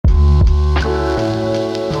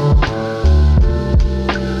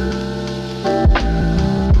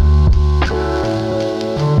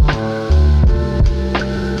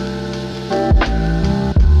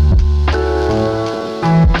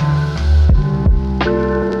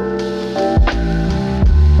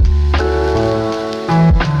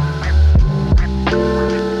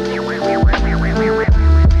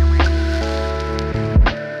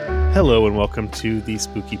welcome to the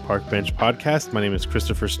Spooky Park Bench podcast. My name is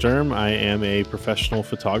Christopher Sturm. I am a professional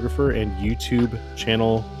photographer and YouTube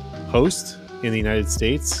channel host in the United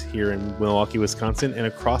States, here in Milwaukee, Wisconsin, and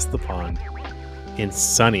across the pond in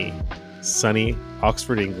sunny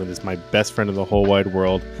Oxford, England is my best friend in the whole wide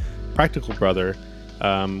world, practical brother.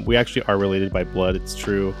 We actually are related by blood, it's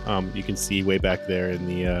true. You can see way back there in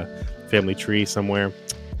the family tree somewhere.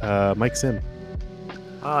 Mike Sim.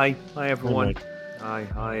 Hi everyone.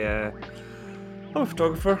 Hi, I'm a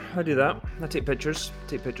photographer. I do that. I take pictures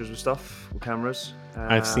with stuff, with cameras.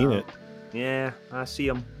 I've seen it. Yeah, I see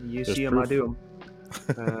them. You There's see them, proof. I do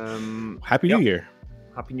them. Happy New Year.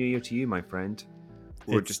 Happy New Year to you, my friend.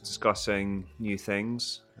 We're just discussing new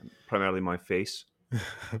things, primarily my face.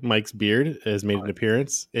 Mike's beard has made an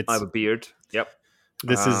appearance. I have a beard. Yep.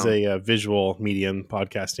 This is a visual medium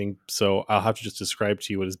podcasting, so I'll have to just describe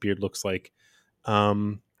to you what his beard looks like.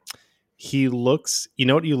 He looks, you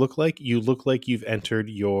know what you look like? You look like you've entered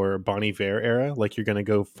your Bon Iver era, like you're going to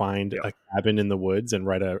go find a cabin in the woods and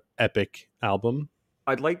write an epic album.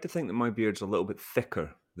 I'd like to think that my beard's a little bit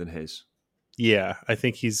thicker than his. Yeah, I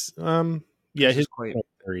think he's, his quite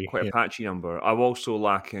a patchy number. I'm also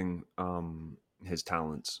lacking his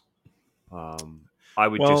talents. I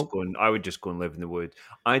would just go and live in the wood.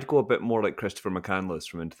 I'd go a bit more like Christopher McCandless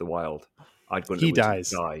from Into the Wild. I'd go into the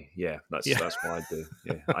woods and die. Yeah, that's what I'd do.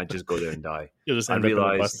 Yeah, I'd just go there and die. You'll just end up in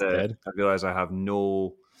a bus dead. I realize I have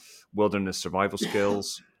no wilderness survival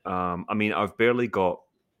skills. I mean, I've barely got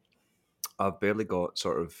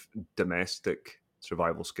sort of domestic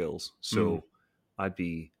survival skills. So I'd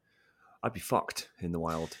be fucked in the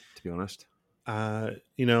wild, to be honest.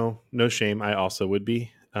 No shame. I also would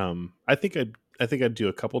be. I think I'd do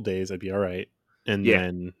a couple days. I'd be all right, and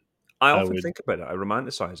then I often think about it. I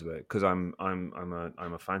romanticize about it because I'm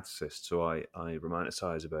a fantasist. So I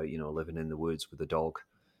romanticize about living in the woods with a dog,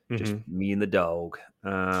 just me and the dog.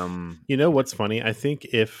 You know what's funny? I think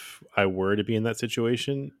if I were to be in that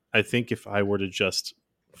situation, I think if I were to just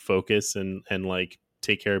focus and like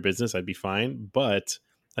take care of business, I'd be fine. But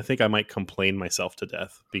I think I might complain myself to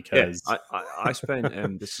death because I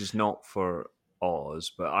spent. This is not for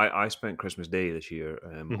Oz, but I spent Christmas Day this year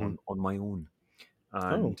on my own.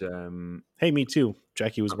 And hey, me too.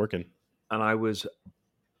 Jackie was working, and I was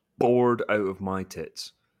bored out of my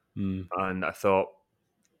tits. And I thought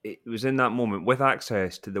it was in that moment with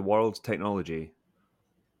access to the world's technology.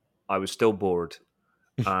 I was still bored,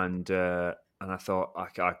 and I thought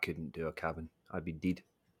I couldn't do a cabin. I'd be dead.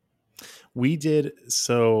 We did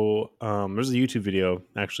so. There's a YouTube video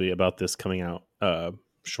actually about this coming out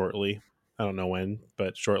shortly. I don't know when,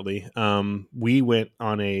 but shortly. We went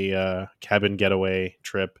on a cabin getaway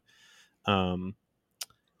trip in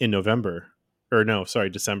November. Or no, sorry,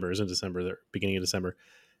 December. It was in December, the beginning of December.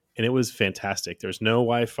 And it was fantastic. There's no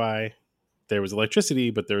Wi-Fi. There was electricity,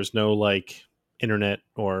 but there was no like internet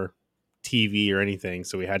or TV or anything.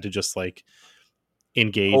 So we had to just like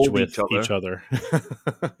engage with each other.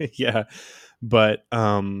 Yeah. But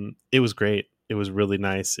it was great. It was really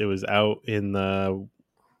nice. It was out in the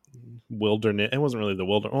wilderness. It wasn't really the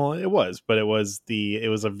wilderness. Well, it was, but it was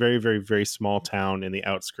a very, very, very small town in the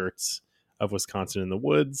outskirts of Wisconsin in the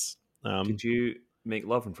woods. Did you make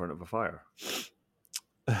love in front of a fire?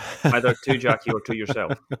 Either to Jackie or to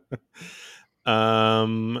yourself?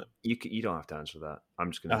 You don't have to answer that.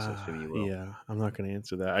 I'm just going to assume you will. Yeah, I'm not going to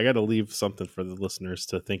answer that. I got to leave something for the listeners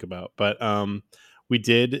to think about. But we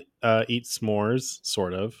did eat s'mores,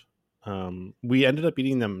 sort of. We ended up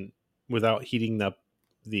eating them without heating up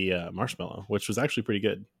the marshmallow, which was actually pretty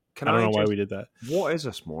good. I don't know why we did that. What is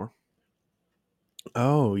a s'more?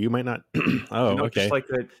 Oh, you might not. Oh, okay.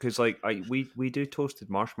 Just like because we do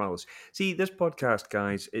toasted marshmallows. See, this podcast,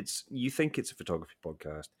 guys, you think it's a photography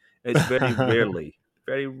podcast. It's very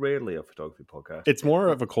rarely a photography podcast. It's more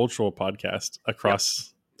of a cultural podcast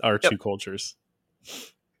across our two cultures.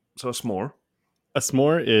 So a s'more. A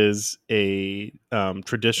s'more is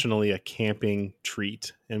traditionally a camping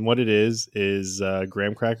treat, and what it is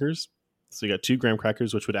graham crackers. So you got 2 graham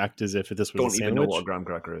crackers, which would act as if this was a sandwich. Don't even know what a graham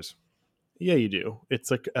cracker is. Yeah, you do.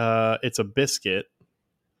 It's like it's a biscuit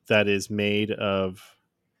that is made of.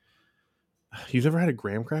 You've never had a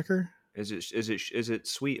graham cracker? Is it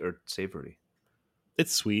sweet or savory?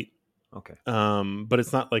 It's sweet. Okay. But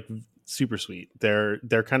it's not like super sweet.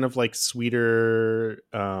 They're kind of like sweeter.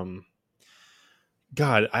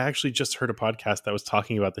 God, I actually just heard a podcast that was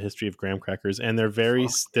talking about the history of graham crackers, and they're very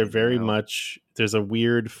much. There's a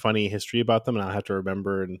weird, funny history about them, and I'll have to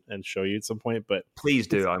remember and show you at some point. But please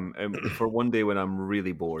do. I'm for one day when I'm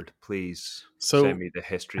really bored. Please send me the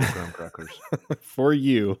history of graham crackers. For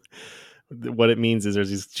you, what it means is there's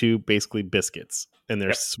these two basically biscuits, and they're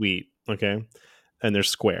Yep. sweet, okay, and they're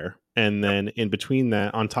square, and then in between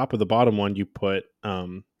that, on top of the bottom one, you put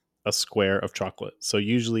a square of chocolate. So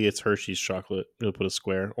usually it's Hershey's chocolate. You'll put a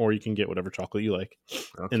square, or you can get whatever chocolate you like,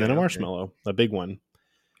 and then a marshmallow, a big one,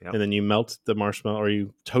 and then you melt the marshmallow, or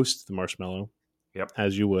you toast the marshmallow,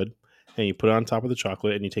 as you would, and you put it on top of the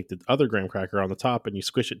chocolate, and you take the other graham cracker on the top, and you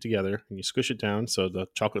squish it together, and you squish it down so the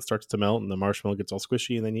chocolate starts to melt, and the marshmallow gets all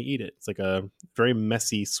squishy, and then you eat it. It's like a very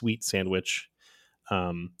messy, sweet sandwich,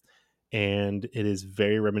 and it is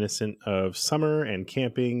very reminiscent of summer and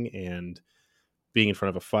camping and being in front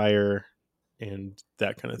of a fire and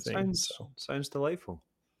that kind of thing. Sounds delightful.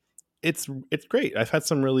 It's great. I've had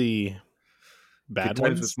some really bad Good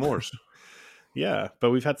times ones with s'mores. Yeah, but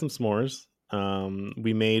we've had some s'mores.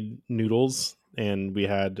 We made noodles, and we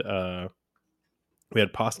had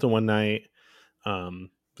pasta one night that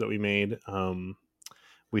we made.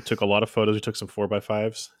 We took a lot of photos. We took some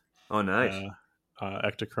 4x5s. Oh, nice.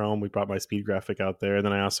 Ektachrome. We brought my speed graphic out there, and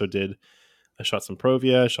then I also I shot some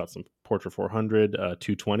Provia, shot some Portra 400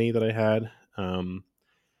 220 that I had on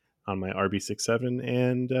my RB67,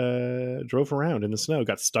 and drove around in the snow.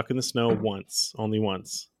 Got stuck in the snow only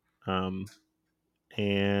once.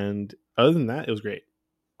 And other than that, it was great.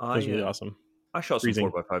 It was really awesome. I shot some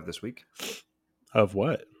 4x5 this week. Of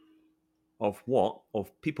what? Of what?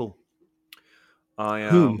 Of people.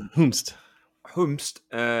 Whomst?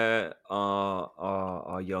 A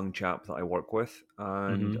young chap that I work with,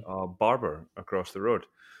 and a barber across the road.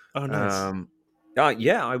 Oh, nice. I've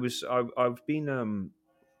been,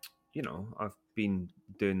 I've been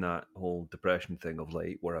doing that whole depression thing of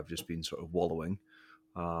late, where I've just been sort of wallowing.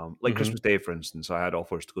 Christmas Day, for instance, I had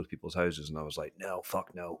offers to go to people's houses, and I was like, no,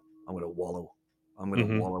 fuck no, I'm going to wallow. I'm going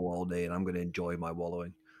to wallow all day, and I'm going to enjoy my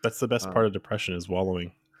wallowing. That's the best part of depression, is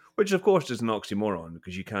wallowing. Which, of course, is an oxymoron,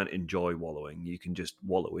 because you can't enjoy wallowing. You can just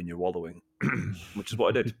wallow in your wallowing, which is what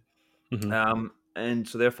I did. And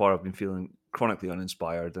so, therefore, I've been feeling chronically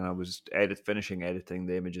uninspired, and I was finishing editing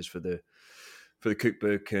the images for the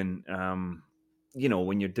cookbook, and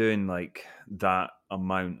when you're doing like that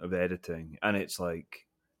amount of editing, and it's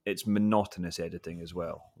monotonous editing as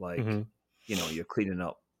well. Like, you're cleaning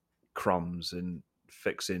up crumbs and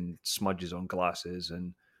fixing smudges on glasses,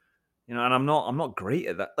 and and I'm not great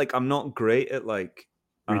at that. Like, I'm not great at like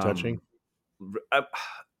retouching.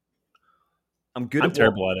 I'm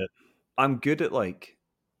terrible at it. I'm good at like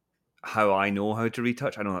how I know how to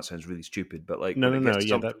retouch. I know that sounds really stupid, but like when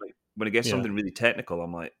it gets something really technical,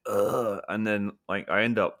 I'm like, ugh, and then like I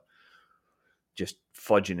end up just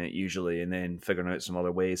fudging it usually, and then figuring out some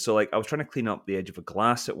other ways. So like I was trying to clean up the edge of a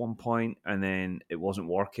glass at one point, and then it wasn't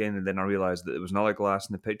working, and then I realized that there was another glass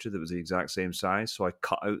in the picture that was the exact same size, so I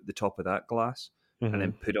cut out the top of that glass and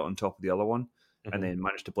then put it on top of the other one, and then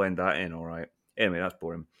managed to blend that in all right. Anyway, that's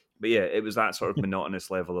boring. But yeah, it was that sort of monotonous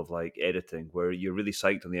level of like editing where you're really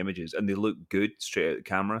psyched on the images and they look good straight out the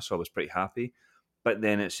camera, so I was pretty happy. But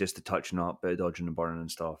then it's just the touching up, bit of dodging and burning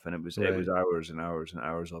and stuff, and it was hours and hours and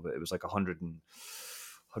hours of it. It was like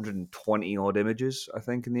 120 odd images, I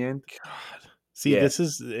think, in the end. God. See, this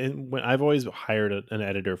is when I've always hired an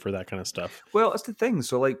editor for that kind of stuff. Well, that's the thing.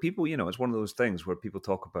 So like people, it's one of those things where people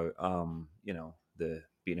talk about, the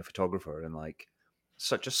being a photographer, and like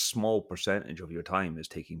such a small percentage of your time is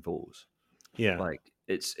taking photos. Yeah. Like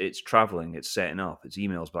it's traveling, it's setting up, it's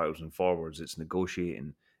emails backwards and forwards, it's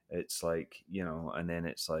negotiating, it's like, and then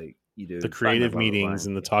it's like you do the creative meetings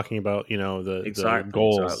and the talking about, the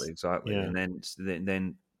goals. Exactly. Yeah. And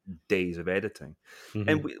then days of editing.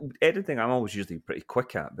 And editing I'm always usually pretty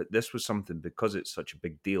quick at, but this was something, because it's such a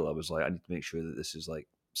big deal, I was like, I need to make sure that this is like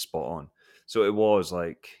spot on. So it was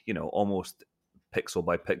like, almost pixel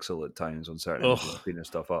by pixel at times on certain cleaning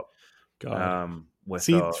stuff up. God.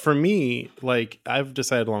 For me, like I've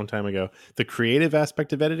decided a long time ago, the creative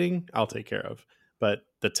aspect of editing I'll take care of, but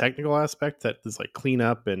the technical aspect that is like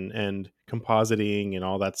cleanup and compositing and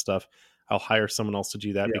all that stuff, I'll hire someone else to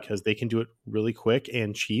do that because they can do it really quick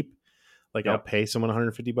and cheap. Like I'll pay someone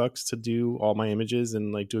 $150 to do all my images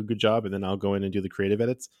and like do a good job, and then I'll go in and do the creative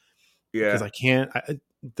edits. Because I can't.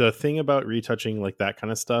 The thing about retouching like that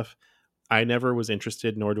kind of stuff, I never was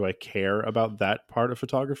interested, nor do I care about that part of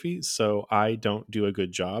photography. So I don't do a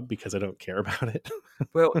good job because I don't care about it.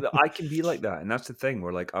 Well, I can be like that. And that's the thing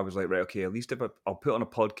where like, I was like, right, okay, at least if I'll put on a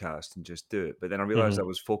podcast and just do it. But then I realized I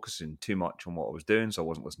was focusing too much on what I was doing. So I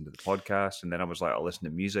wasn't listening to the podcast. And then I was like, I'll listen to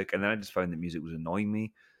music. And then I just found that music was annoying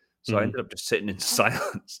me. So I ended up just sitting in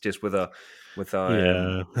silence, just with a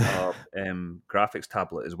graphics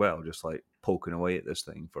tablet as well, just like poking away at this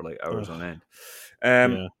thing for like hours on end.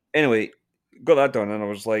 Anyway, got that done, and I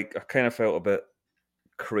was like, I kind of felt a bit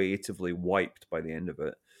creatively wiped by the end of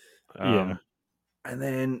it. Yeah. And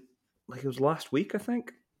then, like, it was last week, I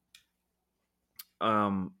think.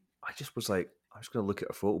 I just was like, I was going to look at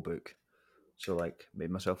a photo book. So, like,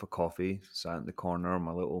 made myself a coffee, sat in the corner on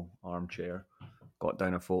my little armchair, got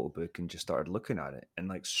down a photo book, and just started looking at it. And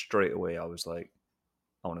like straight away, I was like,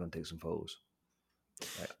 I want to go and take some photos.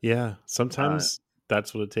 Like, Yeah. Sometimes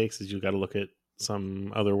that's what it takes, is you got to look at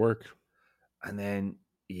some other work. And then,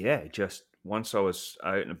 yeah, just once I was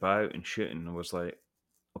out and about and shooting, I was like,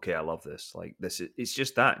 okay, I love this. Like, it's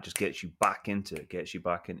just that it just gets you back into it, gets you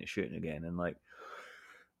back into shooting again. And like,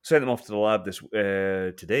 sent them off to the lab this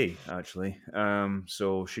today, actually.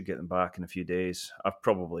 So should get them back in a few days. I've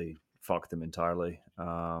probably fucked them entirely.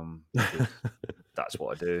 Because that's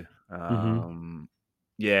what I do. Mm-hmm.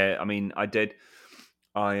 Yeah, I mean, I did.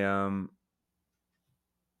 I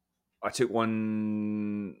I took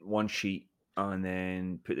one sheet and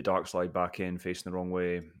then put the dark slide back in facing the wrong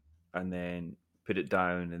way, and then put it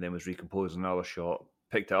down, and then was recomposing another shot.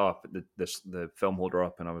 Picked it up, the film holder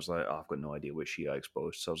up, and I was like, oh, I've got no idea which sheet I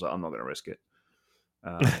exposed. So I was like, I'm not going to risk it.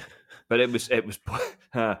 But it was it was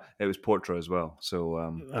Portra as well. So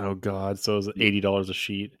Oh God! So it was $80 a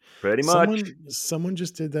sheet. pretty much. Someone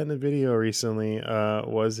just did that in a video recently.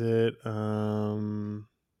 Was it?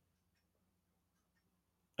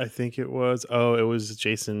 I think it was. Oh, it was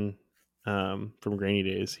Jason from Grainy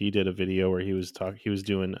Days. He did a video where he was talking. He was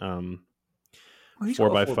doing Oh, he's four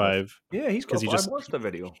got a by 4x. five Yeah, he's because got. he I just watched the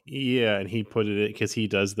video. yeah, and he put it because he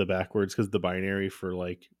does the backwards because the binary for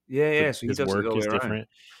like Yeah. So he his does it the work other is way around. different.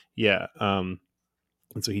 Yeah. And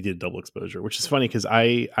so he did double exposure, which is funny because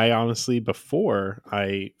I honestly, before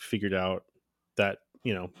I figured out that,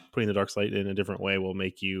 you know, putting the dark light in a different way will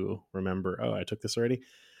make you remember, oh, I took this already.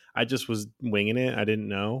 I just was winging it. I didn't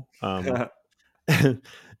know. And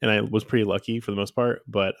I was pretty lucky for the most part,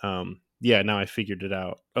 but yeah, now I figured it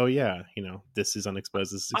out. Oh yeah, you know, this is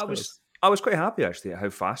unexposed, this is exposed. I was quite happy actually at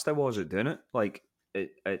how fast I was at doing it. Like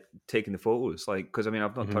at taking the photos. Like, because I mean,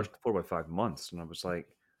 I've not Mm-hmm. touched the 4x5 months, and I was like,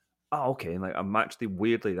 oh, okay. And like, I'm actually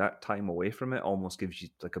weirdly that time away from it almost gives you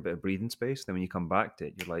like a bit of breathing space. Then when you come back to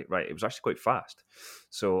it, you're like, right, it was actually quite fast.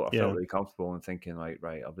 So I felt Yeah. really comfortable and thinking like,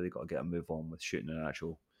 right, I've really got to get a move on with shooting an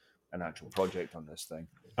actual project on this thing.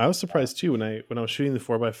 I was surprised too when I was shooting the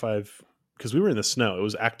 4x5 because we were in the snow. It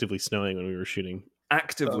was actively snowing when we were shooting.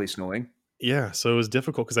 Actively snowing. Yeah, so it was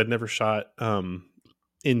difficult because I'd never shot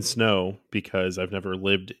in snow because I've never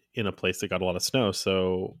lived in a place that got a lot of snow.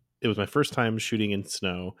 So it was my first time shooting in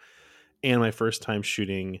snow and my first time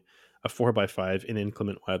shooting a 4x5 in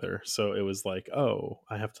inclement weather. So it was like, oh,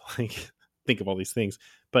 I have to like think of all these things.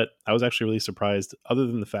 But I was actually really surprised, other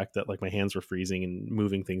than the fact that like my hands were freezing and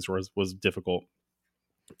moving things was difficult.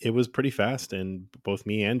 It was pretty fast, and both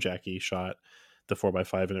me and Jackie shot the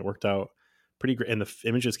 4x5 and it worked out pretty great, and the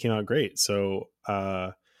images came out great. So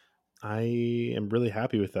I am really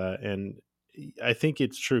happy with that, and I think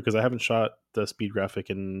it's true because I haven't shot the speed graphic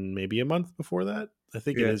in maybe a month before that. I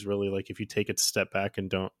think it Yeah. is really like if you take a step back and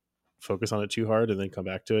don't focus on it too hard and then come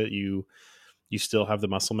back to it, you still have the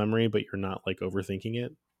muscle memory, but you're not like overthinking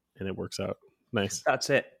it, and it works out nice. That's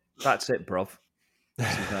it, bruv.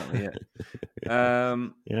 That's exactly it.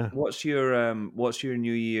 Yeah. What's your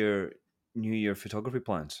New Year photography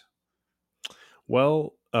plans?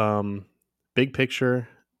 Well, big picture,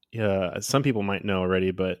 yeah, some people might know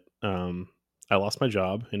already, but I lost my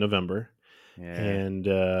job in November, Yeah. and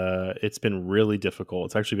it's been really difficult.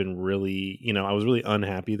 It's actually been really, you know, I was really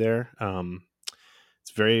unhappy there.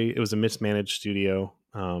 It was a mismanaged studio.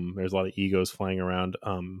 There's a lot of egos flying around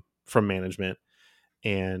from management,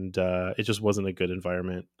 and it just wasn't a good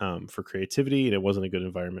environment for creativity, and it wasn't a good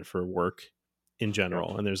environment for work in Yep.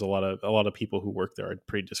 general. And there's a lot of people who work there are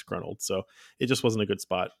pretty disgruntled, so it just wasn't a good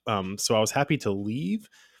spot. So I was happy to leave,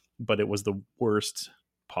 but it was the worst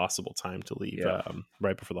possible time to leave, Yeah.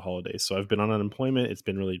 right before the holidays. So I've been on unemployment. It's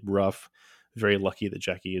been really rough. Very lucky that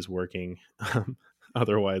Jackie is working.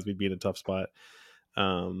 Otherwise we'd be in a tough spot.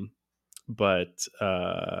 But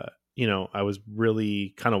you know, I was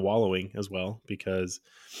really kind of wallowing as well because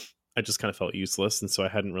I just kind of felt useless, and so I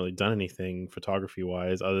hadn't really done anything photography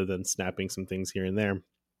wise other than snapping some things here and there.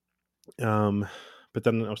 But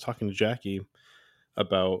then I was talking to Jackie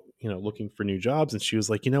about, you know, looking for new jobs, and she was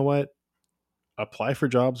like, you know what, apply for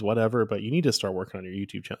jobs, whatever, but you need to start working on your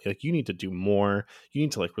YouTube channel. Like, you need to do more. You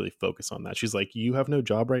need to like really focus on that. She's like, you have no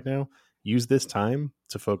job right now. Use this time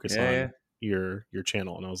to focus Yeah. on your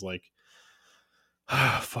channel. And I was like,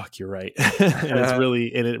 ah, fuck, you're right. And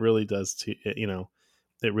it really does to, you know,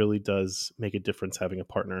 it really does make a difference having a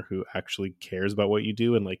partner who actually cares about what you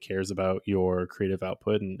do and like cares about your creative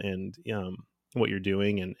output and what you're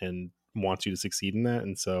doing and wants you to succeed in that.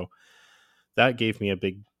 And so that gave me a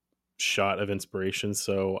big shot of inspiration.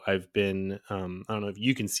 So I've been, I don't know if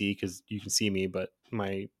you can see, because you can see me, but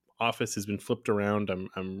my office has been flipped around.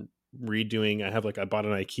 I'm redoing. I bought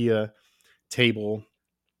an IKEA table,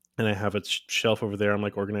 and I have a shelf over there. I'm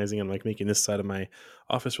like organizing. I'm like making this side of my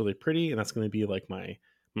office really pretty, and that's going to be like my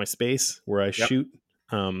space where I shoot.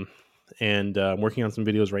 And I'm working on some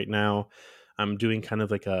videos right now. I'm doing kind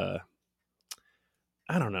of like I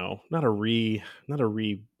don't know, not a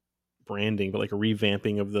rebranding, but like a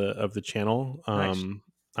revamping of the channel. Nice.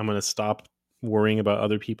 I'm going to stop worrying about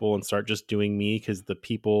other people and start just doing me, because the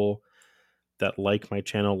people that like my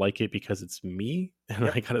channel like it because it's me, and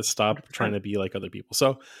I got to stop 100%. trying to be like other people.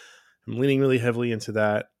 So I'm leaning really heavily into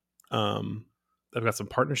that. I've got some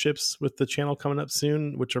partnerships with the channel coming up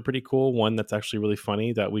soon, which are pretty cool. One that's actually really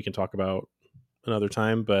funny that we can talk about another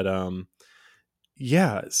time. But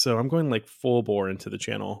yeah, so I'm going like full bore into the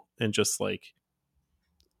channel and just like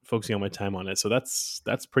focusing on my time on it. So that's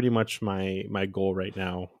pretty much my goal right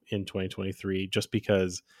now in 2023, just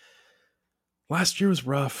because last year was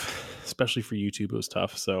rough, especially for YouTube. It was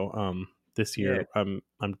tough. So this year I'm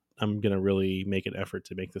gonna really make an effort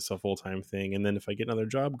to make this a full-time thing. And then if I get another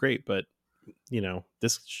job, great. But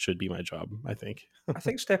this should be my job, I think. I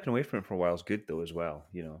think stepping away from it for a while is good though as well.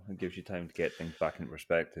 It gives you time to get things back into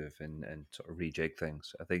perspective and sort of rejig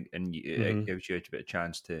things. I think, and it gives you a bit of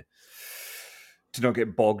chance to not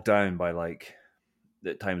get bogged down by like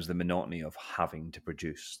at times the monotony of having to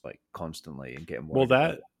produce like constantly and getting Well, worried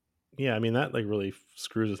about it. yeah, I mean that like really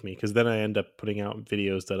screws with me, because then I end up putting out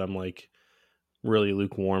videos that I'm like really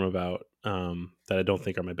lukewarm about, that I don't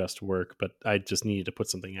think are my best work, but I just needed to put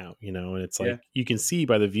something out, and it's like you can see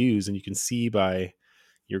by the views and you can see by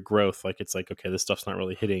your growth, like it's like, okay, this stuff's not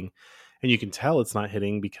really hitting, and you can tell it's not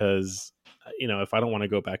hitting because if I don't want to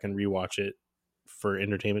go back and rewatch it for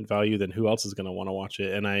entertainment value, then who else is going to want to watch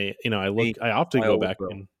it? And I often go back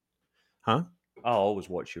and I'll always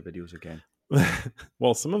watch your videos again.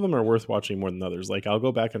 Well, some of them are worth watching more than others. Like I'll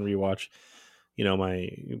go back and rewatch my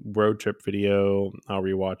road trip video. I'll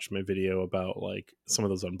rewatch my video about like some of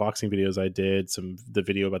those unboxing videos I did, the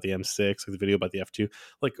video about the M6, like the video about the F2.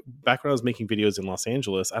 Like back when I was making videos in Los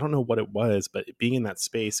Angeles, I don't know what it was, but being in that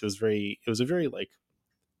space, it was a very like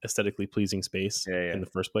aesthetically pleasing space in the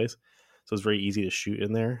first place. So it's very easy to shoot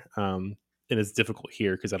in there. And it's difficult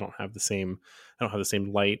here because I don't have the same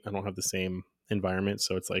light. I don't have the same environment.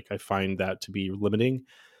 So it's like, I find that to be limiting.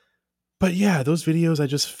 But yeah, those videos, I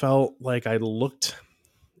just felt like I looked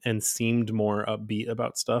and seemed more upbeat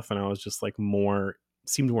about stuff, and I was just like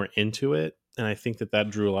seemed more into it, and I think that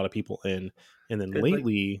drew a lot of people in. And then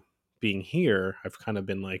lately, being here, I've kind of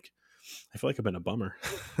been like, I feel like I've been a bummer.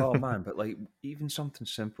 Oh man, but like even something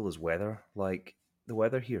simple as weather, like the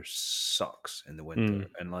weather here sucks in the winter,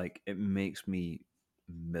 and like it makes me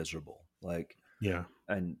miserable. Like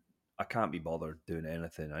and I can't be bothered doing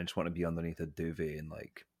anything. I just want to be underneath a duvet and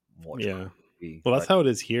like watch TV. Well, that's how it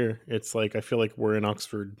is here. It's like I feel like we're in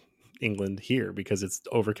Oxford, England here, because it's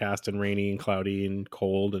overcast and rainy and cloudy and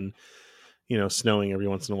cold and snowing every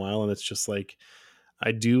once in a while, and it's just like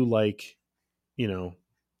I do like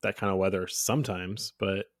that kind of weather sometimes,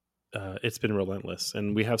 but it's been relentless.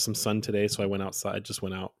 And we have some sun today, so I went outside, just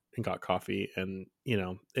went out and got coffee, and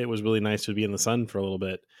it was really nice to be in the sun for a little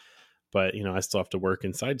bit. But I still have to work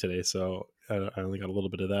inside today, so I only got a little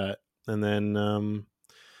bit of that. And then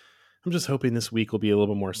I'm just hoping this week will be a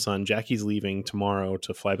little bit more sun. Jackie's leaving tomorrow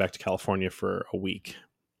to fly back to California for a week,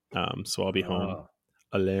 so I'll be home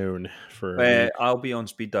alone for a week. I'll be on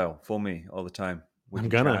speed dial for me all the time.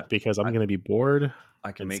 Because I'm gonna be bored.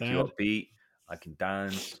 I can make you upbeat. I can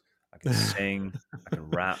dance. I can sing. I can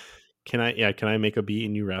rap. Can I make a beat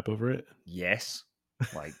and you rap over it? Yes,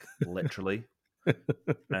 like literally.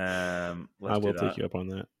 I will take you up on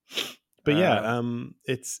that. But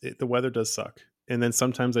the weather does suck, and then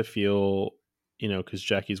sometimes I feel because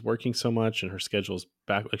Jackie's working so much and her schedule's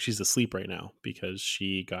back, like she's asleep right now because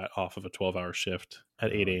she got off of a 12-hour shift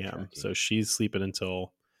at 8 a.m. So she's sleeping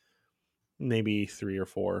until maybe 3 or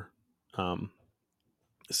 4.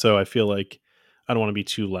 So I feel like I don't want to be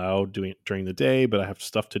too loud during the day, but I have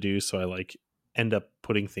stuff to do, so I like end up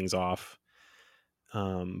putting things off.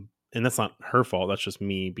 And that's not her fault. That's just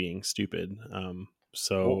me being stupid.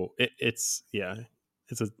 So it's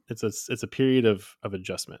a period of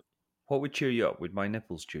adjustment. What would cheer you up? Would my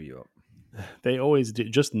nipples cheer you up? They always do.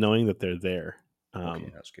 Just knowing that they're there,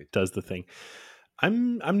 that's good. does the thing.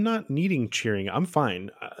 I'm not needing cheering. I'm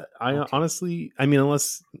fine. I honestly, I mean,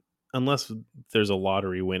 unless there's a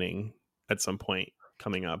lottery winning at some point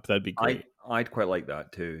coming up, that'd be great. I'd quite like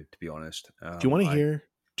that too, to be honest. Do you want to hear?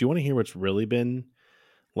 Do you want to hear what's really been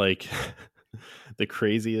like the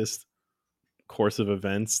craziest course of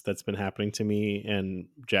events that's been happening to me and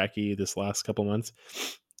Jackie this last couple months.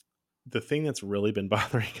 The thing that's really been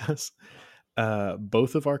bothering us,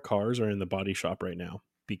 both of our cars are in the body shop right now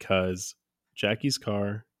because Jackie's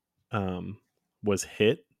car was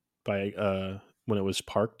hit by when it was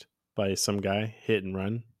parked by some guy, hit and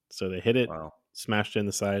run. So they hit it, Wow. smashed it in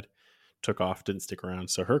the side, took off, didn't stick around.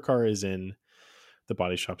 So her car is in the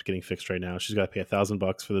body shop's getting fixed right now. She's got to pay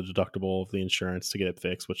 $1,000 for the deductible of the insurance to get it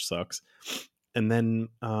fixed, which sucks. And then,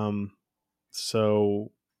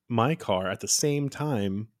 so my car at the same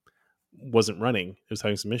time wasn't running. It was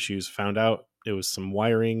having some issues. Found out it was some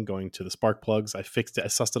wiring going to the spark plugs. I fixed it. I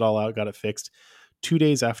sussed it all out, got it fixed. 2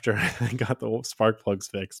 days after I got the spark plugs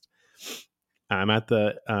fixed, I'm at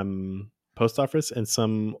the post office and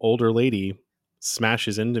some older lady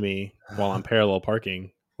smashes into me while I'm parallel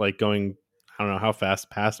parking, like going, I don't know how fast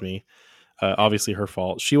past me. Obviously her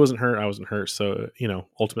fault. She wasn't hurt. I wasn't hurt. So,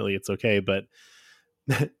 ultimately it's okay. But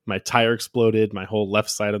my tire exploded. My whole left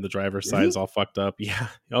side of the driver's side is all fucked up. Yeah.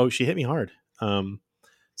 Oh, she hit me hard.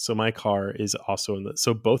 So my car is also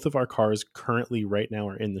so both of our cars currently right now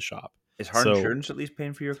are in the shop. Is her insurance at least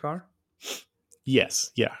paying for your car?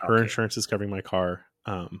 Yes. Yeah. Her insurance is covering my car.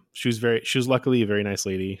 She was luckily a very nice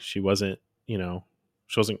lady. She wasn't,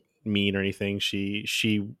 she wasn't mean or anything.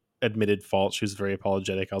 She admitted fault. She was very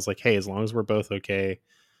apologetic. I was like, hey, as long as we're both okay,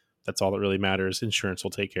 that's all that really matters. Insurance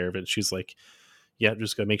will take care of it. She's like, yeah,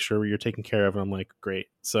 just gotta make sure you're taken care of. And I'm like, great.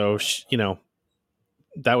 So,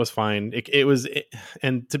 that was fine.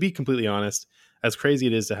 And to be completely honest, as crazy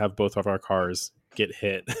it is to have both of our cars get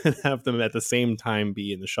hit and have them at the same time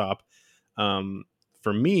be in the shop,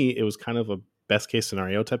 for me, it was kind of a best case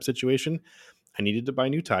scenario type situation. I needed to buy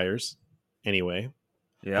new tires anyway,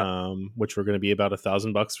 which were going to be about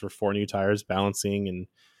 $1,000 for 4 new tires, balancing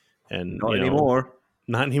and not anymore.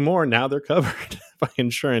 Not anymore. Now they're covered by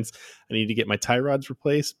insurance. I need to get my tie rods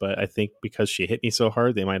replaced, but I think because she hit me so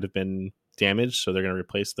hard, they might have been damaged, so they're going to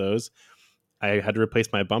replace those. I had to replace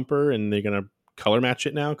my bumper, and they're going to color match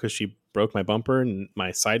it now because she broke my bumper, and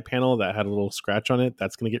my side panel that had a little scratch on it,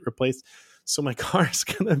 that's going to get replaced. So my car is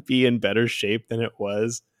going to be in better shape than it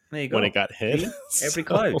was when it got hit. Every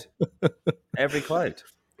cloud. Every cloud.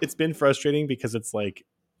 It's been frustrating because it's like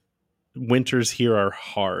winters here are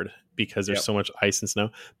hard because there's so much ice and snow.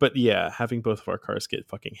 But yeah, having both of our cars get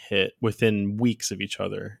fucking hit within weeks of each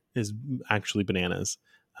other is actually bananas.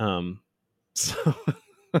 So,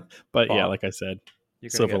 but yeah, like I said,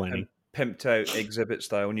 silver lining. Pimped out exhibit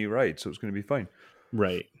style new ride, so it's going to be fine.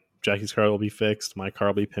 Right. Jackie's car will be fixed. My car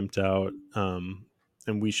will be pimped out.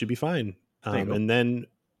 And we should be fine. And then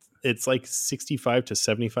it's like 65 to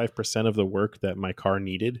 75% of the work that my car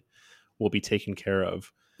needed will be taken care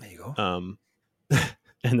of. There you go.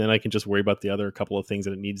 And then I can just worry about the other couple of things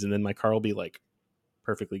that it needs. And then my car will be like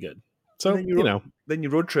perfectly good. So, then you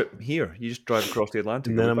road trip here. You just drive across the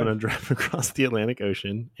Atlantic. And then I'm going to drive across the Atlantic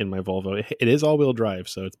Ocean in my Volvo. It is all-wheel drive,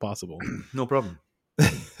 so it's possible. No problem.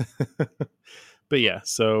 But yeah,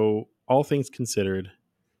 so all things considered,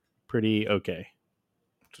 pretty okay.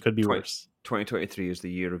 Could be worse. 2023 is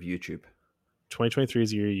the year of YouTube. 2023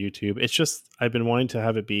 is the year of YouTube. It's just, I've been wanting to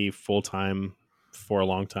have it be full-time for a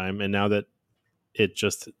long time. And now that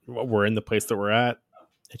we're in the place that we're at,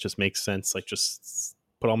 it just makes sense. Like, just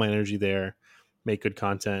put all my energy there, make good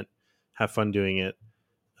content, have fun doing it.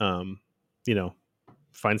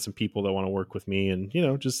 Find some people that want to work with me, and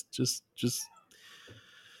just do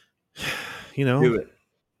it.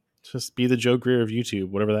 Just be the Joe Greer of YouTube,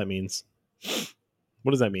 whatever that means.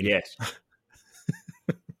 What does that mean? Yes.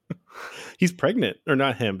 He's pregnant, or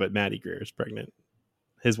not him, but Maddie Greer is pregnant.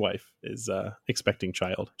 His wife is expecting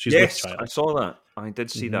child. She's with child. I saw that. I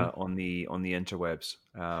did see that on the interwebs.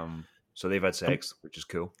 So they've had sex, which is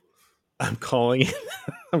cool. I'm calling it.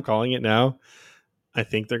 I'm calling it now. I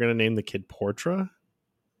think they're going to name the kid Portra.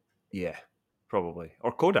 Yeah, probably,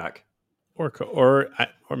 or Kodak, or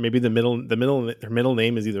maybe their middle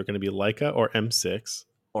name is either going to be Leica or M6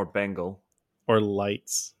 or Bengal or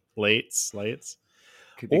Lights.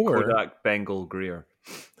 Could be Kodak, Bengal, Greer.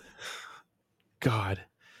 God,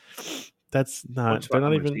 that's not. They're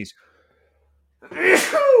not even.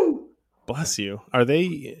 Bless you. Are they?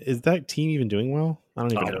 Is that team even doing well? I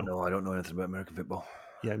don't even know. I don't know anything about American football.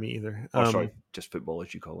 Yeah, me either. Sorry, just football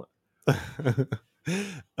as you call it.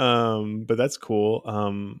 But that's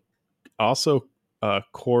cool. Also,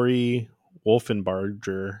 Corey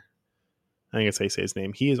Wolfenbarger, I think that's how you say his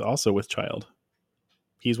name. He is also with child.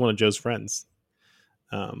 He's one of Joe's friends.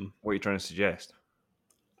 What are you trying to suggest?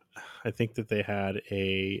 I think that they had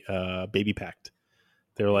a baby pact.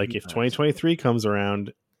 They're like, if 2023 comes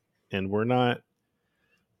around and we're not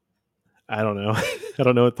I don't know. I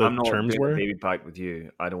don't know what the I'm not terms doing a were. baby pact with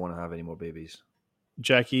you. I don't want to have any more babies.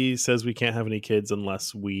 Jackie says we can't have any kids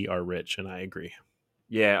unless we are rich, and I agree.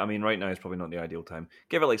 Yeah, I mean, right now is probably not the ideal time.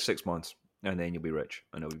 Give it like 6 months, and then you'll be rich,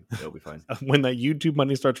 and it'll be fine. When that YouTube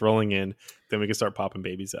money starts rolling in, then we can start popping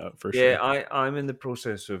babies out for Yeah, sure. I'm in the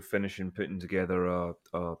process of finishing putting together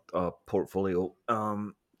a portfolio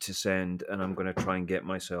to send, and I'm going to try and get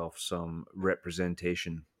myself some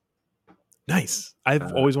representation. Nice.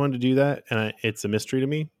 I've always wanted to do that, and it's a mystery to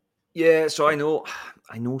me. Yeah, so I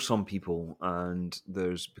know some people, and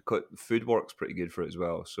there's because food works pretty good for it as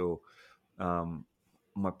well. So,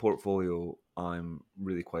 my portfolio, I'm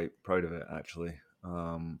really quite proud of it actually.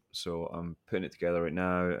 So I'm putting it together right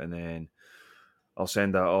now, and then I'll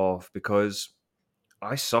send that off because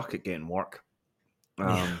I suck at getting work.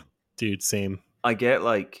 Yeah, dude, same. I get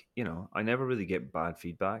like, I never really get bad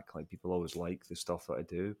feedback. Like people always like the stuff that I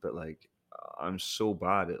do, but like I'm so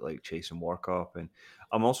bad at like chasing work up, and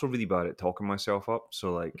I'm also really bad at talking myself up.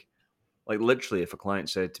 So like literally if a client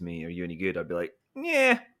said to me, "Are you any good?" I'd be like,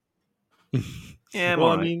 "Yeah, yeah, I'm Well,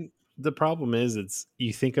 all I right." mean, the problem is, it's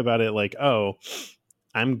you think about it like, oh,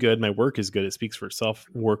 I'm good. My work is good. It speaks for itself.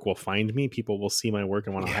 Work will find me. People will see my work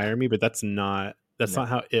and want to Yeah. hire me. But that's No. not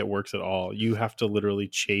how it works at all. You have to literally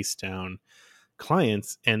chase down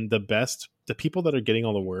clients, and the people that are getting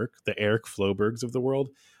all the work, the Eric Flobergs of the world,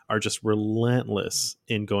 are just relentless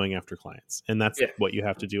in going after clients, and that's Yeah. what you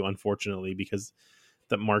have to do, unfortunately, because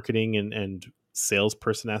the marketing and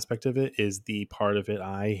salesperson aspect of it is the part of it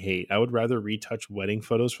I hate. I would rather retouch wedding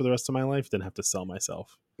photos for the rest of my life than have to sell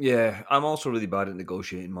myself. Yeah, I'm also really bad at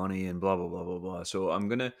negotiating money and blah blah blah blah blah. So I'm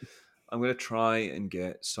gonna try and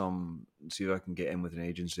see if I can get in with an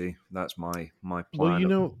agency. That's my Well,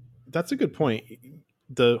 plan. that's a good point.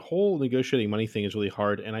 The whole negotiating money thing is really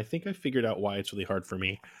hard, and I think I figured out why it's really hard for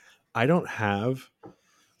me. I don't have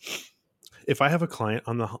if I have a client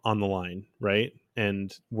on the line, right,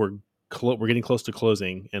 and we're getting close to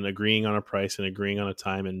closing and agreeing on a price and agreeing on a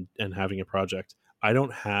time and having a project, I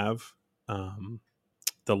don't have um,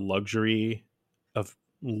 the luxury of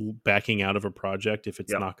backing out of a project if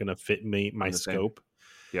it's Yep, not going to fit my I'm the same. scope.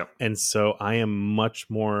 Yep, And so I am much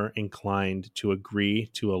more inclined to agree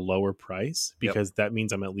to a lower price yep, because that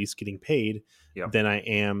means I'm at least getting paid yep, than I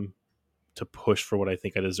am to push for what I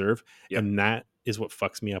think I deserve. yep, And that is what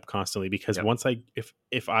fucks me up constantly because yep, once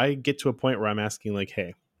if I get to a point where I'm asking like,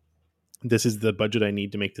 hey, this is the budget I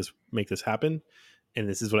need to make this happen, and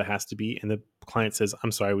this is what it has to be, and the client says,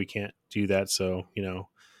 I'm sorry, we can't do that, so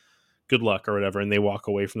good luck or whatever, and they walk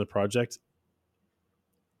away from the project,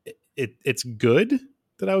 it's good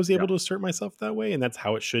that I was able yep. to assert myself that way, and that's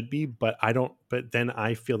how it should be. But I don't. But then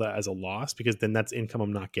I feel that as a loss because then that's income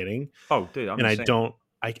I'm not getting, Oh, dude, I'm and the I same. don't.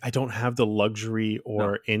 I don't have the luxury No,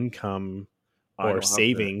 or income I or don't have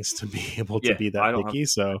the savings to be able to yeah, be I that don't have picky.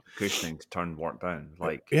 So the cushioning to turn work down.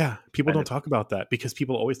 Like, yeah, people and don't if talk about that because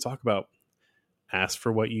people always talk about ask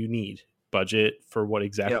for what you need, budget for what yep,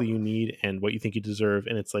 exactly you need and what you think you deserve,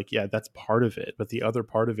 and it's like, yeah, that's part of it, but the other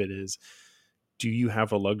part of it is, do you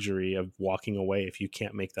have a luxury of walking away if you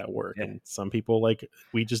can't make that work? yeah, And some people, like,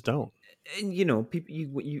 we just don't. and people,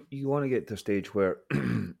 you want to get to a stage where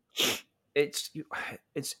it's you,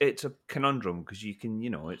 it's a conundrum because you can,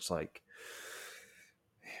 it's like,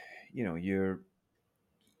 your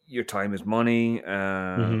time is money.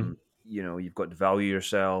 Hmm. You've got to value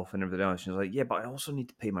yourself and everything else. And it's like, yeah, but I also need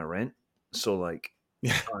to pay my rent. So like,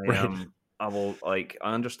 Yeah. I Right. am. I will like.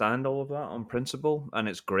 I understand all of that on principle, and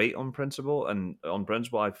it's great on principle, and on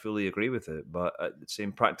principle, I fully agree with it. But at the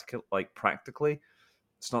same practically,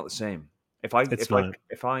 it's not the same. If I It's if I not.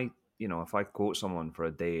 if I if I quote someone for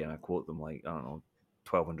a day and I quote them like, I don't know,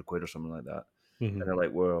 1,200 quid or something like that, Hmm. and they're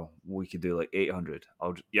like, well, we could do like 800.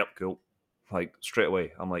 Yep, cool. Like straight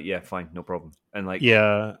away, I'm like, yeah, fine, no problem. And like,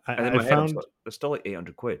 Yeah, and in I my head, found. it's still like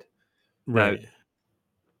 800 quid. Now, Right.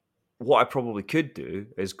 what I probably could do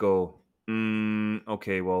is go,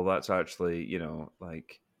 okay, well, that's actually,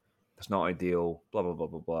 like, that's not ideal, blah, blah, blah,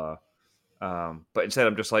 blah, blah. But instead,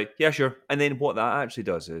 I'm just like, yeah, sure. And then what that actually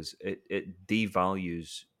does is it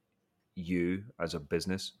devalues you as a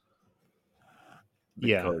business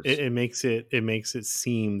Yeah, it, because, it makes it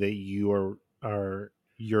seem that are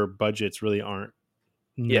your budgets really aren't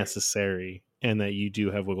yeah, necessary and that you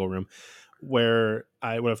do have wiggle room. Where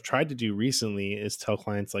I what I've tried to do recently is tell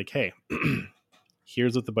clients like, hey,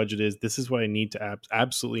 here's what the budget is. This is what I need to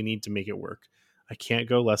absolutely need to make it work. I can't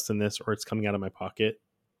go less than this, or it's coming out of my pocket.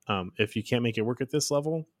 If you can't make it work at this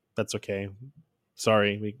level, that's okay.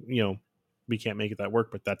 Sorry, we can't make it that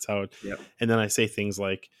work, but that's how it. yeah, And then I say things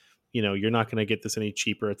like, you're not going to get this any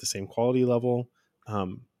cheaper at the same quality level.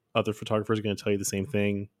 Other photographers are going to tell you the same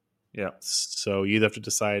thing. Yeah. So you have to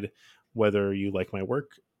decide whether you like my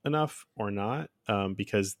work enough or not,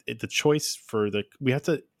 because the choice for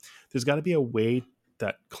there's got to be a way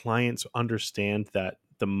that clients understand that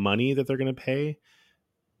the money that they're going to pay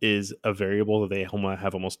is a variable that they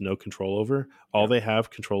have almost no control over. All they have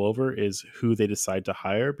control over is who they decide to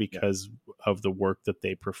hire because of the work that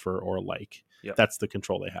they prefer or like. That's the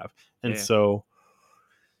control they have. And so,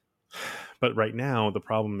 but right now the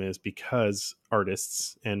problem is because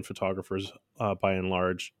artists and photographers, by and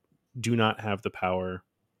large, do not have the power,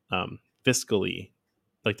 fiscally,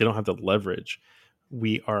 like they don't have the leverage.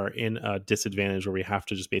 We are in a disadvantage where we have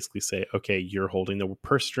to just basically say, okay, you're holding the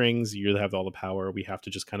purse strings, you have all the power, we have to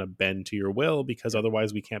just kind of bend to your will, because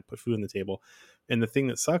otherwise we can't put food on the table. And the thing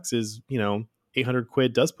that sucks is, 800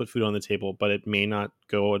 quid does put food on the table, but it may not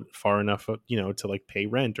go far enough, to like pay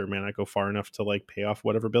rent, or may not go far enough to like pay off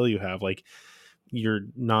whatever bill you have. Like, you're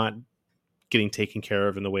not getting taken care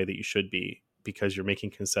of in the way that you should be, because you're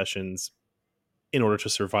making concessions in order to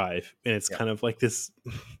survive. And it's kind of like this,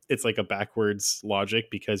 it's like a backwards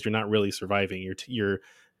logic, because you're not really surviving. You're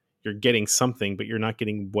getting something, but you're not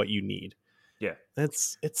getting what you need. Yeah. It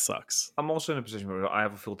sucks. I'm also in a position where I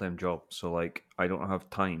have a full-time job, so like I don't have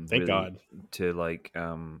time Thank God to like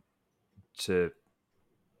to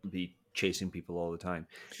be chasing people all the time.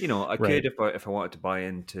 I could if I wanted to buy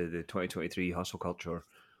into the 2023 hustle culture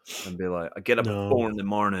and be like, I get up at 4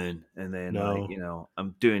 a.m, and then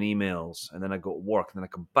I'm doing emails, and then I go to work, and then I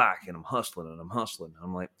come back and I'm hustling.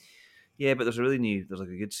 I'm like, yeah, but there's like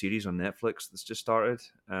a good series on Netflix that's just started,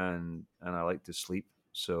 and I like to sleep,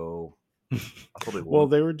 so I probably won't.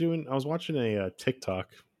 Well, I was watching a TikTok,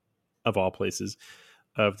 of all places,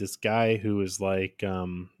 of this guy who was like,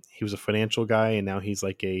 he was a financial guy, and now he's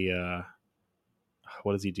like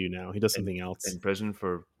what does he do now? He does something else. In prison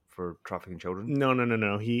for trafficking children?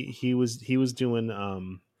 No. He was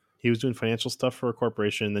doing financial stuff for a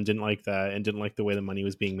corporation, and then didn't like that, and didn't like the way the money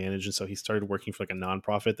was being managed, and so he started working for like a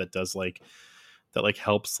nonprofit that does like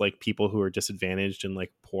helps like people who are disadvantaged and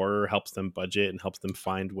like poorer, helps them budget and helps them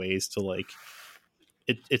find ways to like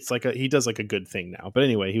it's like he does like a good thing now. But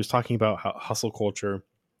anyway, he was talking about how hustle culture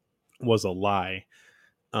was a lie,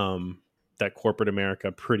 that corporate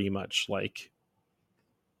America pretty much like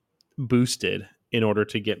boosted in order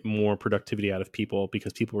to get more productivity out of people,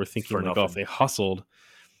 because people were thinking like, oh, if they hustled.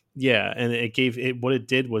 Yeah. And what it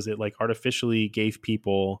did was it like artificially gave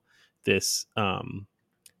people this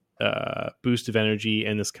boost of energy,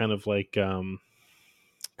 and this kind of like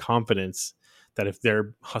confidence that if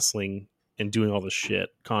they're hustling and doing all this shit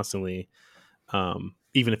constantly,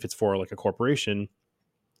 even if it's for like a corporation,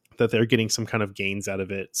 that they're getting some kind of gains out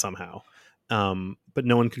of it somehow. But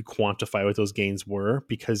no one could quantify what those gains were,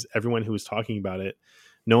 because everyone who was talking about it,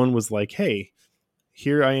 no one was like, hey,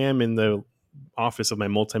 here I am in the office of my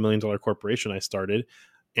multi-million-dollar corporation I started,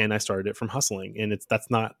 and I started it from hustling. And that's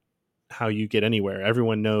not how you get anywhere.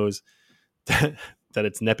 Everyone knows that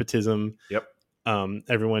it's nepotism. Yep.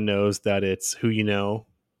 Everyone knows that it's who you know.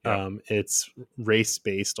 Yep. It's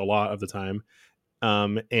race-based a lot of the time.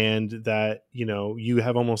 And that, you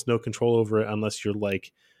have almost no control over it unless you're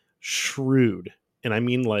like shrewd. And I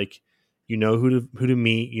mean, like, who to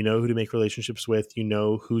meet, who to make relationships with,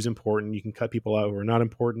 who's important. You can cut people out who are not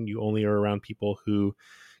important. You only are around people who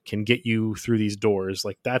can get you through these doors.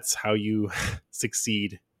 Like, that's how you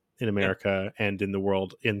succeed in America and in the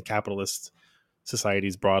world, in capitalist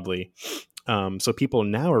societies broadly. So people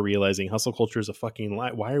now are realizing hustle culture is a fucking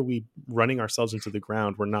lie. Why are we running ourselves into the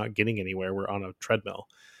ground? We're not getting anywhere. We're on a treadmill.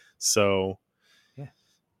 So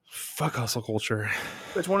fuck hustle culture.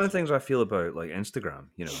 It's one of the things I feel about like Instagram,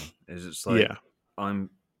 is it's like, am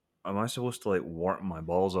I supposed to like work my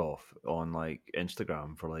balls off on like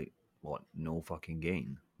Instagram for like what, no fucking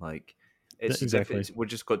gain? Like, it's exactly. We're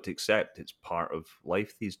just got to accept it's part of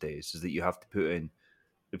life these days, is that you have to put in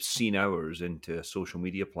obscene hours into a social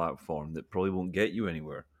media platform that probably won't get you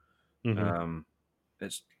anywhere. Mm-hmm.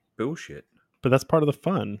 It's bullshit. But that's part of the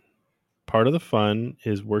fun. Part of the fun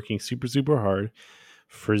is working super, super hard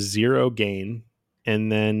for zero gain.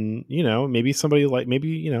 And then, maybe someone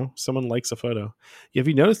likes a photo. Have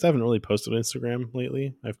you noticed I haven't really posted on Instagram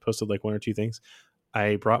lately? I've posted like one or two things.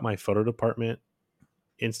 I brought my photo department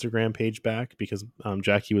Instagram page back because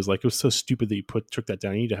Jackie was like, it was so stupid that you took that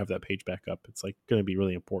down. You need to have that page back up. It's like going to be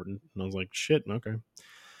really important. And I was like, shit, okay.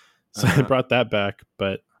 So I brought that back.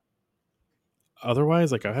 But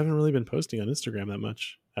otherwise, like, I haven't really been posting on Instagram that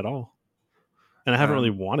much at all. And I haven't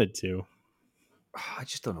really wanted to. I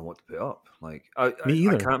just don't know what to put up. Like, me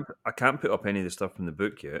either. I can't put up any of the stuff from the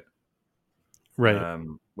book yet. Right.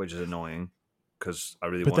 Which is annoying because I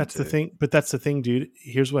really want to. But that's the thing, dude.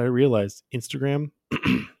 Here's what I realized. Instagram,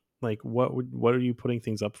 Like what are you putting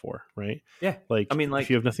things up for, right? Yeah. Like, I mean, if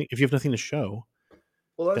you like, have nothing to show,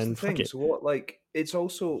 well, that's the then fuck thing. it. So what, like, it's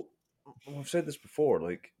also, I've said this before,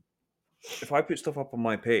 like, if I put stuff up on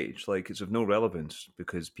my page, like, it's of no relevance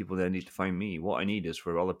because people then need to find me. What I need is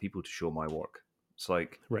for other people to show my work. It's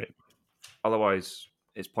like, Right. otherwise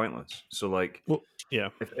it's pointless. So like, Well, yeah.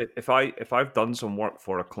 if I've done some work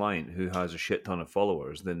for a client who has a shit ton of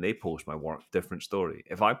followers, then they post my work. Different story.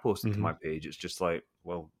 If I post it to Mm-hmm. my page, it's just like,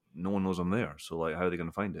 well, no one knows I'm there. So like, how are they going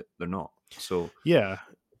to find it? They're not. So Yeah.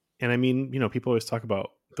 And I mean, people always talk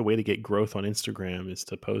about the way to get growth on Instagram is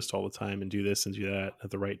to post all the time and do this and do that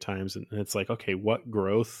at the right times. And it's like, okay, what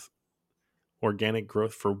growth, organic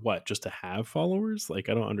growth for what? Just to have followers? Like,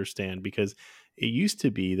 I don't understand, because it used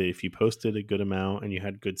to be that if you posted a good amount and you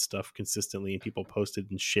had good stuff consistently and people posted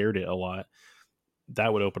and shared it a lot,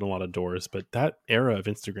 that would open a lot of doors. But that era of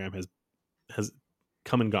Instagram has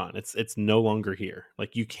come and gone. It's no longer here.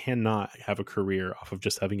 Like, you cannot have a career off of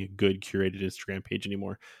just having a good curated Instagram page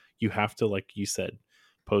anymore. You have to, like you said,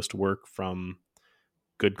 post work from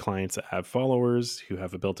good clients that have followers, who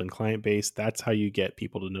have a built-in client base. That's how you get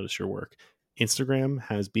people to notice your work. Instagram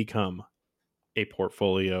has become a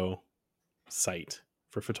portfolio site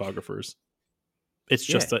for photographers. It's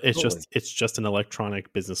yeah, just it's totally. just an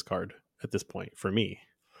electronic business card at this point for me.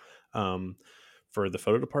 Um, for the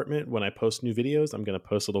photo department, when I post new videos, I'm going to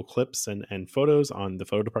post little clips and photos on the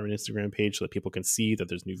photo department Instagram page so that people can see that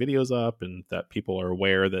there's new videos up and that people are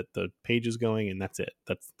aware that the page is going, and that's it.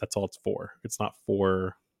 That's all it's for. It's not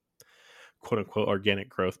for quote unquote organic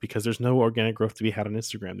growth, because there's no organic growth to be had on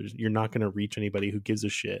Instagram. You're not going to reach anybody who gives a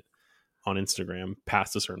shit on Instagram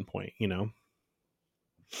past a certain point,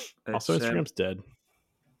 Also, It's Instagram's dead.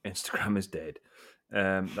 Instagram is dead.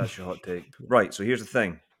 That's your hot take, right? So here's the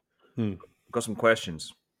thing. Hmm. Got some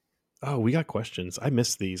questions. Oh, we got questions. I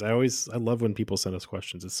miss these. I love when people send us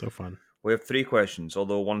questions. It's so fun. We have 3 questions,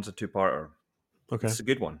 although one's a two-parter. Okay. This is a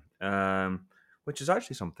good one, which is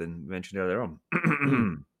actually something we mentioned earlier Hmm.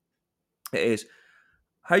 on. It is,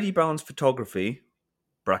 how do you balance photography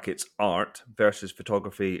brackets art versus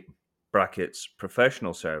photography brackets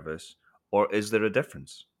professional service, or is there a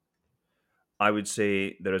difference? I would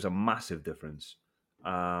say there is a massive difference.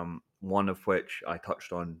 One of which I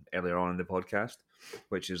touched on earlier on in the podcast,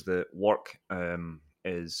 which is that work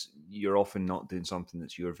is, you're often not doing something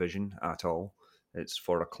that's your vision at all. It's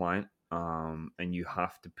for a client, and you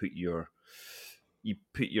have to put your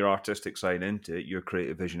artistic side into it, your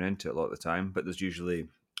creative vision into it a lot of the time. But there's usually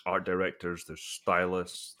art directors, there's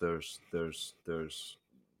stylists, there's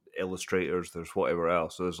illustrators, there's whatever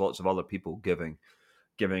else. So there's lots of other people giving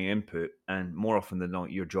input, and more often than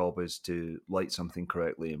not, your job is to light something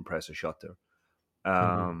correctly and press a shutter.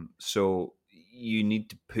 Hmm. So you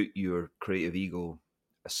need to put your creative ego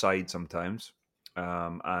aside sometimes,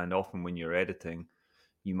 and often when you're editing,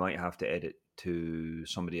 you might have to edit to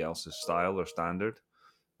somebody else's style or standard,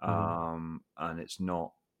 Hmm.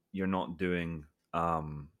 and you're not doing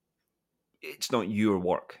it's not your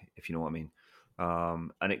work, if you know what I mean.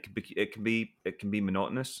 And it can be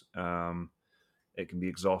monotonous. It can be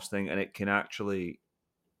exhausting, and it can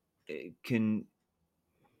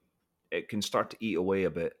it can start to eat away a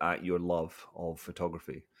bit at your love of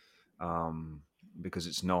photography, um, because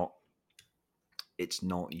it's not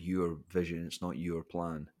your vision, it's not your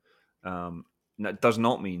plan. And that does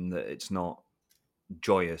not mean that it's not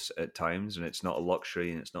joyous at times, and it's not a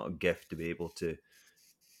luxury, and it's not a gift to be able to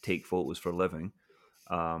take photos for a living.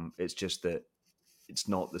 It's just that it's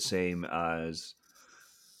not the same as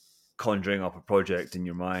conjuring up a project in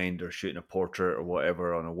your mind, or shooting a portrait or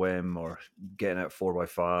whatever on a whim, or getting out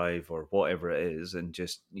 4x5 or whatever it is, and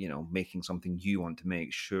just making something you want to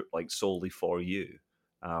make, sure, like solely for you,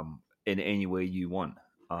 in any way you want.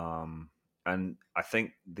 And I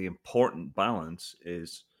think the important balance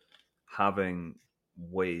is having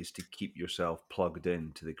ways to keep yourself plugged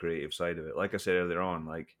in to the creative side of it. Like I said earlier on,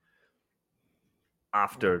 like,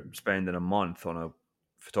 after spending a month on a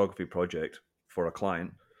photography project for a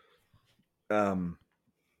client, um,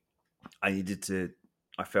 I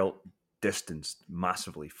felt distanced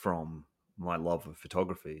massively from my love of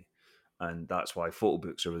photography. And that's why photo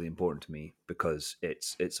books are really important to me, because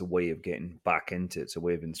it's a way of getting back into it. It's a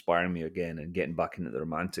way of inspiring me again and getting back into the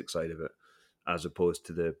romantic side of it, as opposed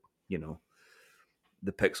to the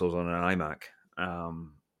pixels on an iMac,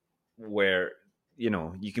 where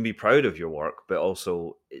you can be proud of your work, but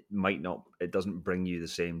also it doesn't bring you the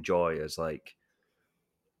same joy as like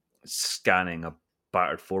scanning a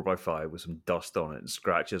battered 4x5 with some dust on it and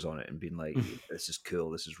scratches on it and being like, this is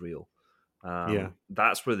cool, this is real. Yeah.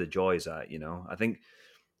 That's where the joy is at. I think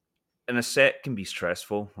and a set can be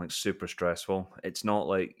stressful, like super stressful. It's not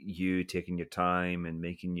like you taking your time and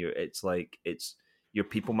making your. It's like you're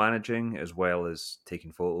people managing as well as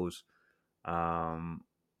taking photos.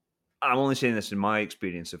 I'm only saying this in my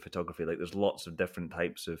experience of photography. Like, there's lots of different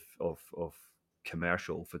types of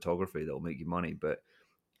commercial photography that will make you money, but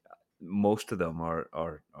most of them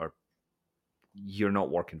are you're not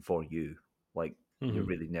working for you. Like, you're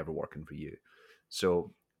really never working for you.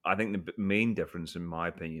 So I think the main difference, in my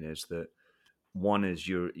opinion, is that one is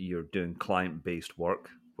you're doing client based work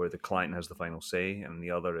where the client has the final say, and the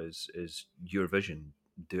other is your vision.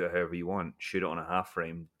 Do it however you want. Shoot it on a half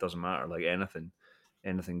frame. Doesn't matter. Like,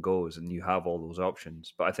 anything goes, and you have all those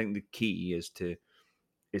options. But I think the key is to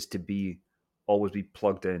be always be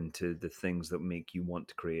plugged into the things that make you want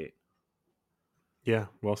to create. Yeah,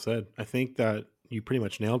 well said. I think that you pretty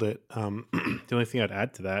much nailed it. The only thing I'd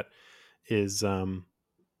add to that is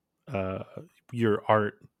your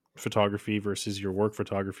art photography versus your work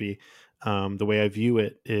photography. The way I view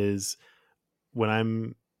it is, when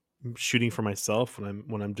I'm shooting for myself,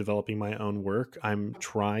 when I'm developing my own work, I'm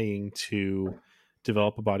trying to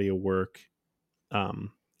develop a body of work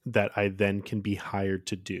that I then can be hired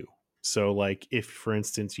to do. So, like, if for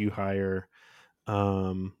instance you hire,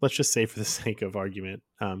 let's just say for the sake of argument,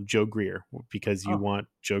 Joe Greer, because you want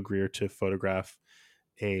Joe Greer to photograph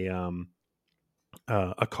a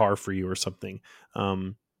a car for you or something.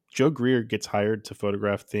 Joe Greer gets hired to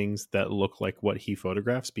photograph things that look like what he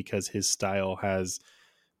photographs because his style has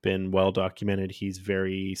been well documented. He's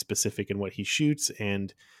very specific in what he shoots,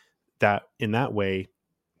 and that in that way,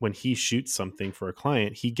 when he shoots something for a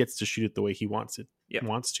client, he gets to shoot it the way he wants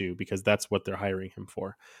to, because that's what they're hiring him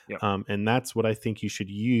for. And that's what I think you should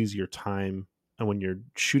use your time. And when you're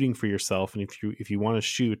shooting for yourself, and if you want to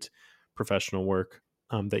shoot professional work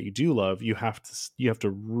that you do love, you have to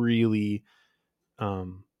really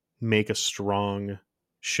make a strong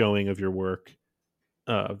showing of your work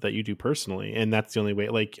that you do personally. And that's the only way.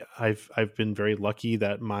 Like, I've been very lucky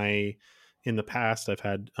that in the past I've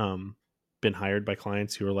had been hired by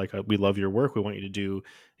clients who are like, we love your work, we want you to do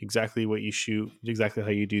exactly what you shoot, exactly how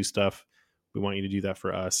you do stuff, we want you to do that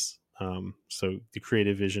for us. So the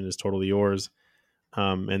creative vision is totally yours,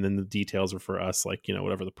 and then the details are for us, like,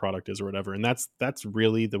 whatever the product is or whatever. And that's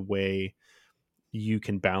really the way you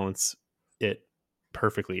can balance it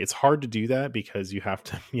perfectly. It's hard to do that because you have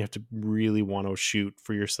to really want to shoot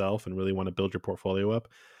for yourself and really want to build your portfolio up.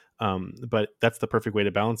 But that's the perfect way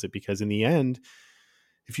to balance it, because in the end,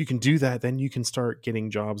 if you can do that, then you can start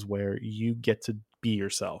getting jobs where you get to be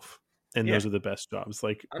yourself, and those are the best jobs.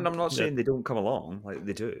 Like, and I'm not saying they don't come along, like,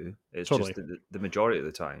 they do. It's totally. just that the majority of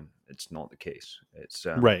the time it's not the case. It's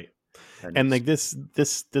right. And like this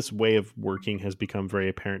way of working has become very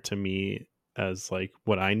apparent to me as like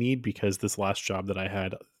what I need, because this last job that I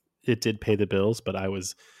had, it did pay the bills, but I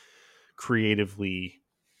was creatively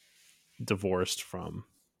divorced from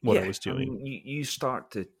what I was doing. I mean, you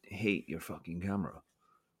start to hate your fucking camera.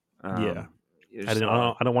 Yeah. I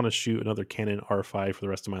don't want to shoot another Canon R5 for the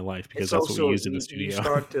rest of my life, because that's what we use in the studio. You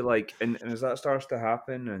start to like, and as that starts to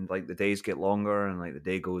happen, and like the days get longer, and like the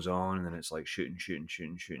day goes on, and then it's like shooting,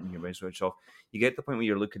 your brain switch off. You get to the point where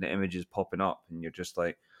you're looking at images popping up, and you're just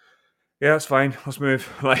like, yeah, that's fine, let's move.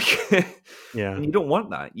 Like, yeah, and you don't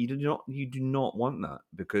want that. You do not want that,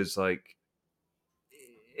 because like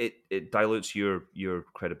it dilutes your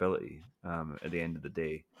credibility at the end of the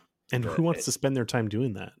day. And who wants to spend their time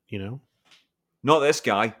doing that? Not this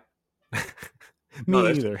guy. Me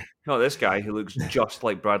either. Not this guy who looks just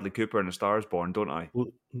like Bradley Cooper in A Star Is Born, don't I?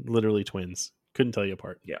 Literally twins. Couldn't tell you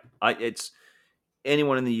apart. Yeah, it's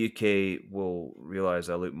anyone in the UK will realize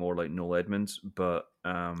I look more like Noel Edmonds, but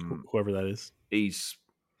whoever that is, he's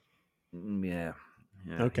yeah.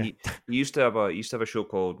 Okay. He used to have a show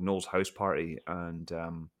called Noel's House Party, and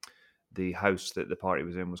the house that the party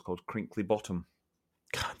was in was called Crinkly Bottom.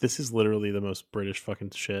 God, this is literally the most British fucking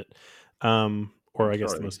shit. Or I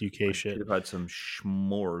guess the most UK shit. Could have had some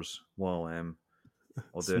schmores while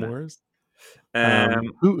s'mores.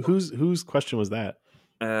 It. Whose question was that?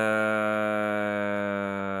 Let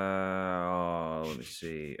me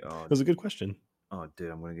see. It was a good question. Oh,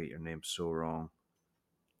 dude, I'm gonna get your name so wrong.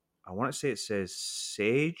 I want to say it says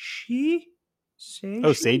Seiji.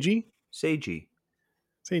 Oh, Seiji. Seiji.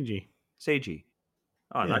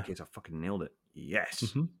 Oh, in that case, I fucking nailed it. Yes.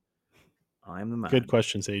 Mm-hmm. I am the man. Good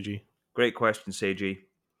question, Seiji. Great question, Seiji.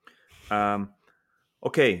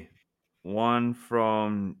 Okay. One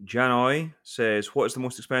from Janoi says, what is the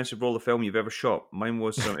most expensive roll of film you've ever shot? Mine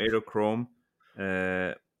was some Aerochrome,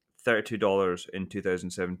 $32 in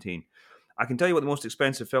 2017. I can tell you what the most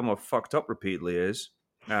expensive film I've fucked up repeatedly is.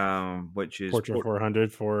 which is Portrait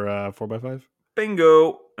 400 for 4x5.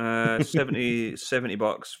 Bingo. 70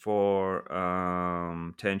 $70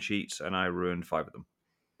 for 10 sheets, and I ruined 5 of them.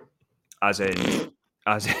 As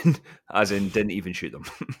in, didn't even shoot them.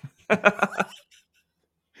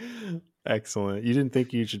 Excellent. You didn't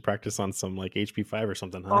think you should practice on some like HP5 or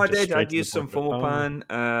something, huh? Oh, I Just did. straight I'd to the use some portrait. Fomopan,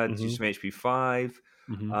 Mm-hmm. do some HP5,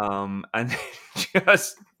 Mm-hmm. and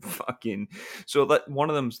just fucking. So that one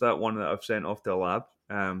of them's that one that I've sent off to a lab.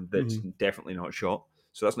 That's definitely not shot.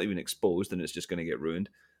 So that's not even exposed, and it's just going to get ruined.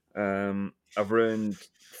 I've ruined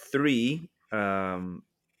 3 in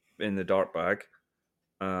the dart bag,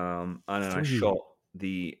 and then I shot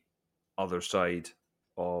the other side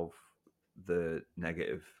of the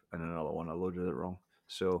negative, and another one I loaded it wrong.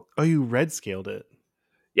 So you red scaled it?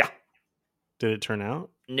 Yeah. Did it turn out?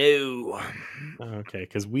 No. Okay,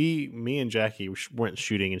 because me and Jackie went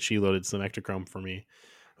shooting, and she loaded some Ektachrome for me.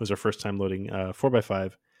 It was her first time loading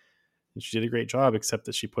 4x5, and she did a great job, except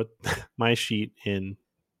that she put my sheet in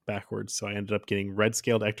backwards, so I ended up getting red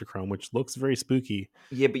scaled Ektachrome, which looks very spooky.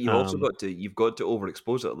 Yeah, but you've also got to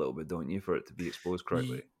overexpose it a little bit, don't you, for it to be exposed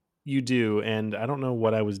correctly? You do, and I don't know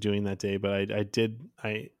what I was doing that day, but I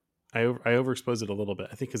overexposed it a little bit.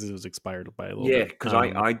 I think because it was expired by a little bit. Yeah, because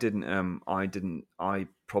I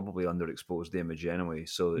probably underexposed the image anyway,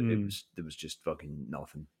 so it was just fucking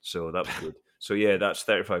nothing. So that was good. So yeah, that's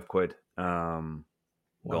 35 quid. Gone.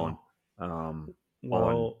 On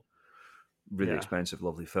really expensive,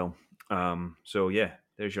 lovely film. So yeah,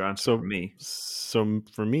 there's your answer for me. So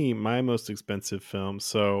for me, my most expensive film.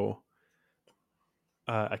 So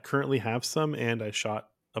I currently have some, and I shot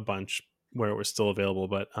a bunch where it was still available.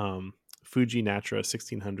 But Fuji Natra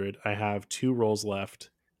 1600, I have 2 rolls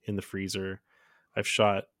left in the freezer. I've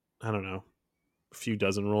shot, I don't know, a few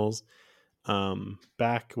dozen rolls.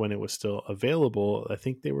 Back when it was still available, I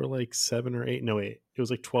think they were like 7 or 8. No, wait, it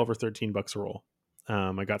was like $12 or $13 a roll.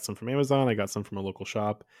 I got some from Amazon. I got some from a local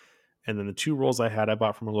shop. And then the 2 rolls I had, I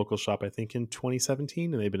bought from a local shop, I think in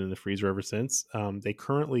 2017, and they've been in the freezer ever since. They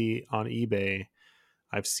currently on eBay,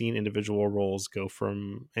 I've seen individual rolls go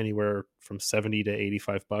from anywhere from 70 to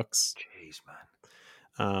 $85. Jeez,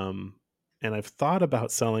 man. And I've thought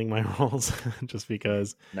about selling my rolls just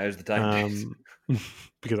because now's the time.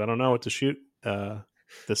 Because I don't know what to shoot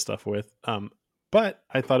this stuff with. But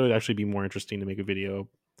I thought it would actually be more interesting to make a video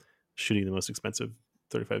shooting the most expensive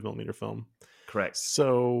 35 millimeter film. Correct.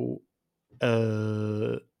 So,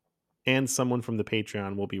 and someone from the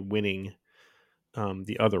Patreon will be winning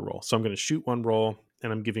the other roll. So I'm going to shoot one roll,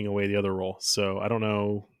 and I'm giving away the other roll. So I don't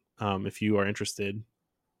know if you are interested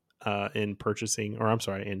in purchasing, or I'm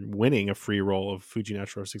sorry, in winning a free roll of Fuji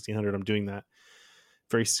Natra 1600. I'm doing that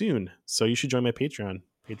very soon. So you should join my Patreon.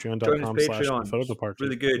 Patreon.com/photo departure.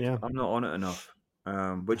 Really good. Yeah. I'm not on it enough.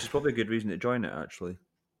 Which is probably a good reason to join it, actually.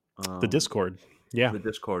 The Discord. Yeah. The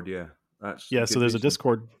Discord, yeah. So there's a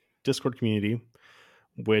Discord community,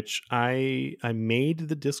 which I made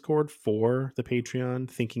the Discord for the Patreon,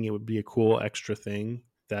 thinking it would be a cool extra thing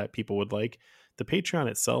that people would like. The Patreon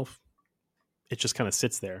itself, it just kind of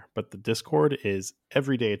sits there, but the Discord is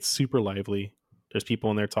every day. It's super lively. There's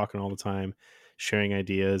people in there talking all the time, sharing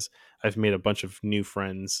ideas. I've made a bunch of new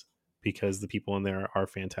friends because the people in there are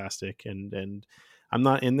fantastic, and I'm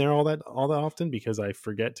not in there all that often because I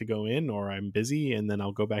forget to go in, or I'm busy, and then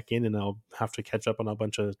I'll go back in and I'll have to catch up on a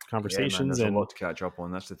bunch of conversations. Yeah, man, there's a lot to catch up on.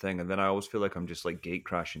 That's the thing. And then I always feel like I'm just like gate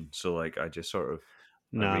crashing. So like I just sort of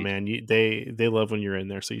man, they love when you're in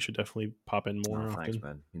there, so you should definitely pop in more often. Thanks,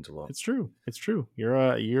 man. Means a lot. It's true.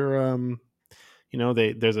 You're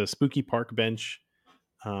there's a spooky park bench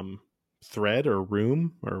thread or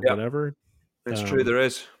room or whatever. It's true, there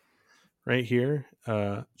is. Right here,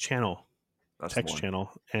 channel. That's text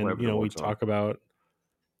channel, and whatever we talk about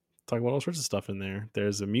all sorts of stuff in there.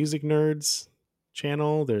 There's a music nerds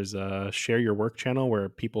channel. There's a share your work channel where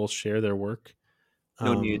people share their work.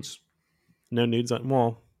 No nudes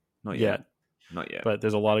on not yet, but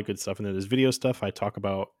there's a lot of good stuff in there. There's video stuff. I talk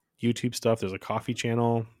about YouTube stuff. There's a coffee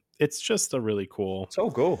channel. It's just a really cool.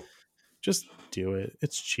 So cool. Just do it.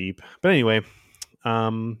 It's cheap. But anyway,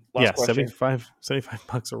 Last question.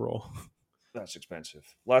 $75 a roll. That's expensive.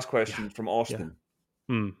 Last question from Austin.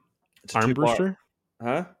 Armbruster?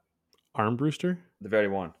 Huh? Armbruster? The very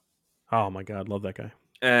one. Oh my god, love that guy.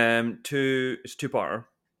 It's a two-parter.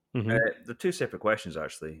 Mm-hmm. They're 2 separate questions,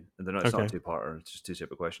 actually. It's not a two-parter. It's just 2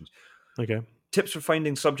 separate questions. Okay. Tips for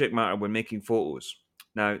finding subject matter when making photos.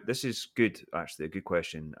 Now, this is good, actually, a good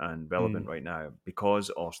question and relevant right now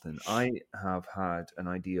because, Austin, I have had an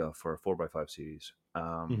idea for a 4x5 series,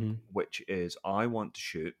 which is I want to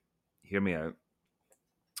shoot, hear me out,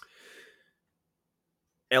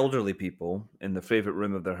 elderly people in the favorite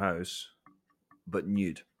room of their house, but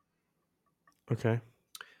nude. Okay.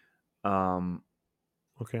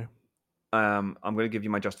 Okay. I'm going to give you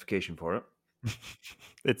my justification for it.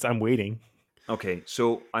 I'm waiting. Okay,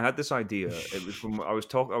 so I had this idea. It was when I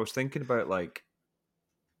was thinking about like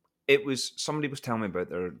it was somebody was telling me about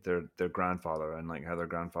their grandfather and like how their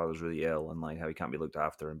grandfather's really ill and like how he can't be looked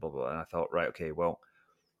after and blah blah. And I thought, right, okay, well,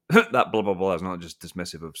 that blah blah blah is not just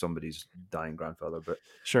dismissive of somebody's dying grandfather, but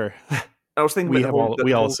sure. I was thinking about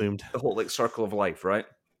we all assumed the whole like circle of life, right?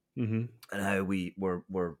 Mm-hmm. And how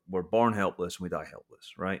we're born helpless and we die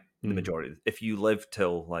helpless, right? The majority. If you live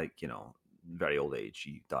till like very old age,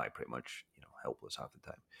 you die pretty much helpless half the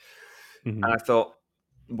time. Mm-hmm. And I thought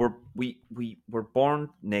we're born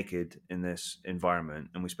naked in this environment,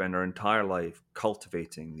 and we spend our entire life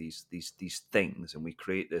cultivating these things, and we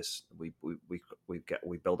create this. We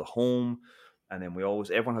build a home, and then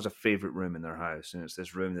everyone has a favorite room in their house, and it's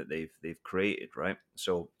this room that they've created, right?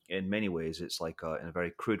 So in many ways, it's like in a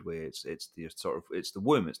very crude way, it's the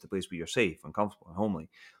womb, it's the place where you're safe and comfortable and homely.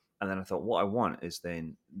 And then I thought, what I want is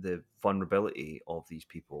then the vulnerability of these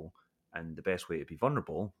people. And the best way to be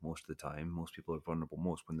vulnerable most of the time, most people are vulnerable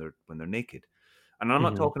most when they're naked. And I'm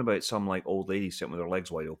not talking about some like old lady sitting with her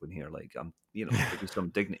legs wide open here. Like there'd be some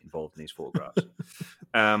dignity involved in these photographs.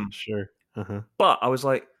 Sure. But I was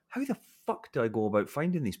like, how the fuck do I go about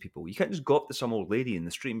finding these people? You can't just go up to some old lady in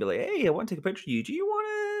the street and be like, hey, I want to take a picture of you. Do you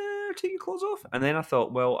want to take your clothes off? And then I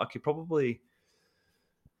thought, well, I could probably.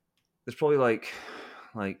 There's probably like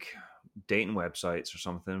dating websites or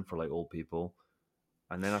something for like old people.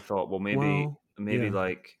 And then I thought, well, maybe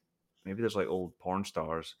there's like old porn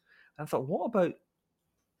stars. And I thought, what about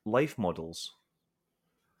life models?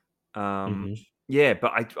 Yeah,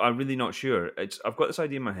 but I'm really not sure. I've got this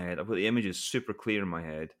idea in my head. I've got the images super clear in my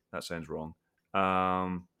head. That sounds wrong.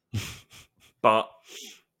 But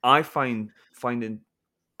I finding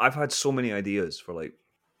I've had so many ideas for like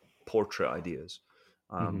portrait ideas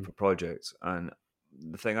for projects, and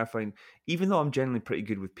the thing I find, even though I'm generally pretty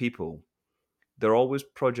good with people, there are always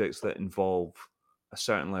projects that involve a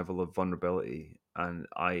certain level of vulnerability, and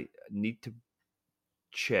I need to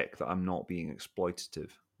check that I'm not being exploitative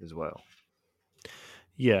as well.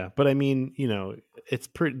 Yeah, but I mean, it's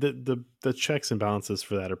pretty the checks and balances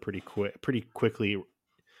for that are pretty quickly.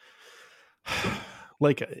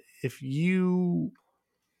 Like if you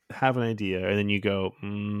have an idea and then you go,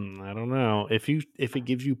 I don't know, if it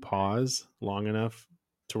gives you pause long enough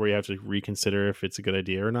to where you have to reconsider if it's a good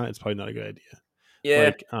idea or not, it's probably not a good idea.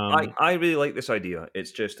 Yeah, Like, I really like this idea.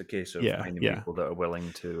 It's just a case of finding yeah. people that are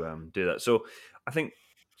willing to do that. So I think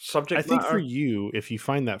subject matter. For matter. you, if you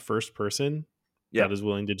find that first person that is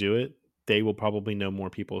willing to do it, they will probably know more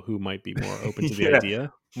people who might be more open to the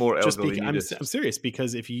idea. More Just elderly because I'm serious,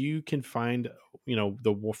 because if you can find,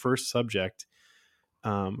 the first subject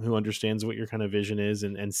who understands what your kind of vision is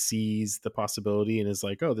and sees the possibility and is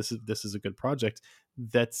like, oh, this is a good project,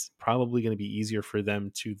 that's probably going to be easier for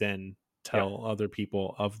them to then tell other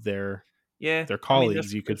people of their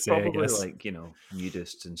colleagues. You could say, probably I guess, like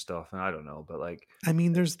nudists and stuff, and I don't know, but like, I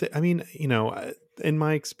mean, in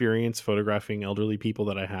my experience photographing elderly people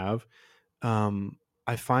that I have,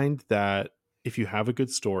 I find that if you have a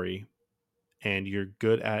good story and you're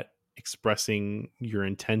good at expressing your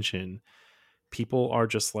intention, people are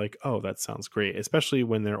just like, oh, that sounds great, especially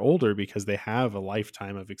when they're older, because they have a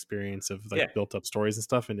lifetime of experience of like built up stories and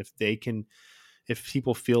stuff. And if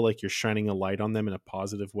people feel like you're shining a light on them in a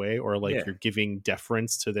positive way, or like you're giving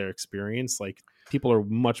deference to their experience, like people are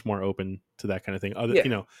much more open to that kind of thing.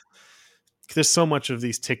 There's so much of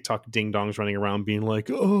these TikTok ding dongs running around being like,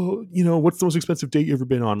 oh, what's the most expensive date you ever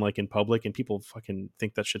been on, like in public, and people fucking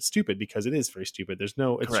think that shit's stupid, because it is very stupid. It's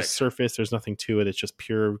just surface. There's nothing to it. It's just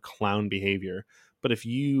pure clown behavior. But if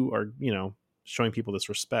you are, showing people this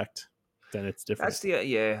respect, then it's different.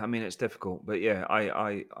 I mean, it's difficult, but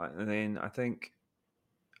I and then I think,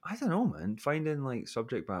 I don't know, man, finding like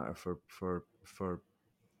subject matter for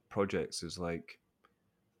projects is like,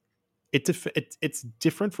 it's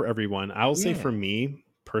different for everyone. I'll say for me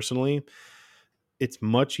personally, it's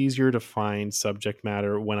much easier to find subject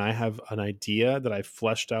matter when I have an idea that I've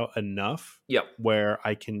fleshed out enough where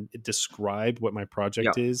I can describe what my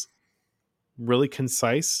project is really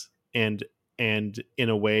concise and in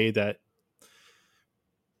a way that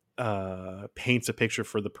paints a picture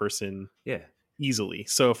for the person easily.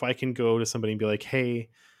 So if I can go to somebody and be like, hey,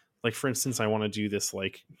 like for instance, I want to do this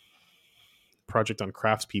like project on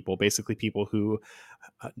craftspeople, basically people who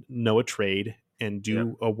know a trade and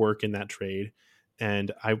do a work in that trade.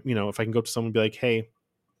 And I, if I can go up to someone and be like, hey,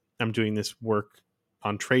 I'm doing this work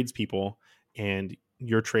on tradespeople, and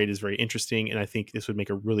your trade is very interesting, and I think this would make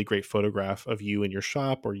a really great photograph of you in your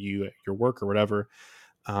shop or you at your work or whatever.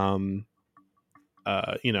 You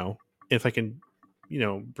know, if I can, you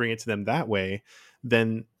know, bring it to them that way,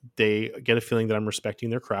 then they get a feeling that I'm respecting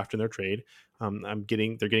their craft and their trade.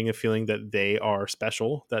 They're getting a feeling that they are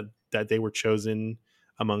special, that they were chosen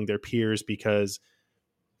among their peers because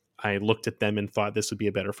I looked at them and thought this would be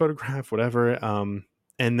a better photograph, whatever.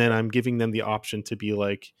 And then I'm giving them the option to be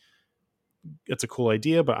like, it's a cool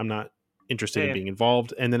idea, but I'm not interested in being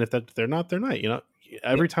involved. And then if they're not, you know,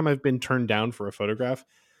 every time I've been turned down for a photograph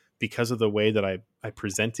because of the way that I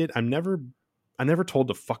present it, I'm never told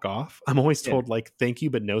to fuck off. I'm always told like, thank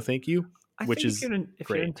you, but no, thank you, which is if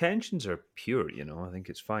your intentions are pure, you know, I think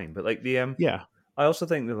it's fine. But like I also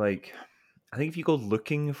think that like, I think if you go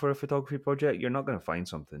looking for a photography project, you're not going to find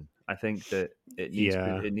something. I think that it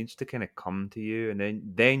needs to kind of come to you, and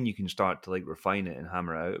then you can start to like refine it and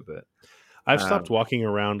hammer it out a bit. I've stopped walking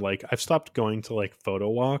around, like I've stopped going to like photo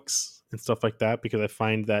walks and stuff like that because I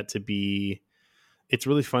find that to be, it's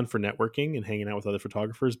really fun for networking and hanging out with other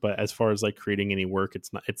photographers. But as far as like creating any work,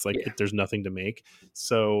 it's not, it's like, there's nothing to make.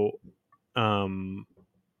 So,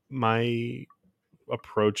 my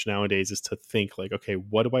approach nowadays is to think like, okay,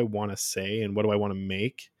 what do I want to say and what do I want to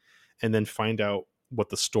make? And then find out what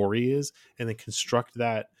the story is and then construct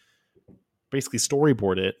that, basically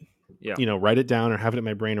storyboard it, you know, write it down or have it in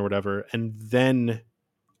my brain or whatever. And then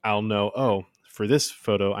I'll know, oh, for this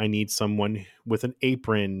photo, I need someone with an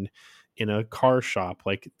apron in a car shop.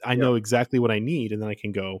 Like I know exactly what I need, and then I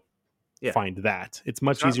can go find that. It's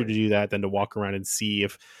much easier to do that than to walk around and see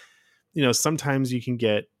if, you know, sometimes you can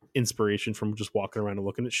get inspiration from just walking around and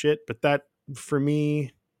looking at shit. But that, for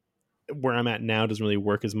me, where I'm at now doesn't really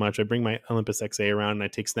work as much. I bring my Olympus XA around and I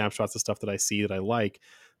take snapshots of stuff that I see that I like,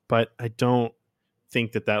 but I don't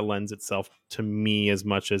think that lends itself to me as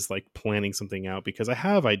much as like planning something out, because I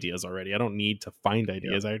have ideas already. I don't need to find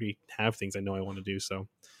ideas. I already have things I know I want to do. So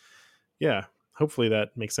yeah, hopefully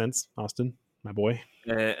that makes sense, Austin, my boy.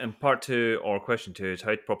 And part 2 or question 2 is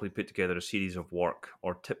how to properly put together a series of work,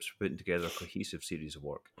 or tips for putting together a cohesive series of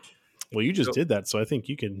work. Well, you just did that, so I think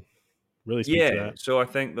you can really speak to that. So I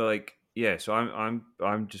think that like, so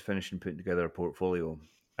I'm just finishing putting together a portfolio,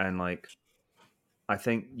 and like, I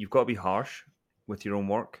think you've got to be harsh with your own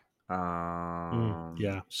work.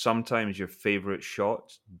 Sometimes your favorite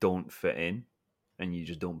shots don't fit in, and you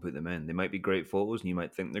just don't put them in. They might be great photos, and you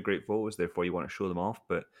might think they're great photos, therefore you want to show them off,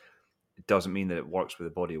 but it doesn't mean that it works with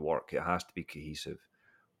the body of work. It has to be cohesive.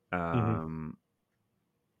 It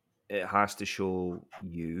has to show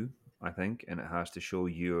you, I think, and it has to show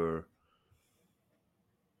your.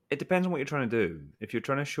 It depends on what you're trying to do. If you're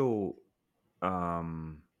trying to show a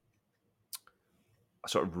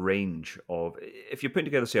sort of range of, if you're putting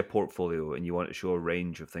together, say, a portfolio and you want to show a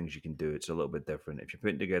range of things you can do, it's a little bit different. If you're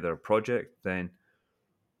putting together a project, then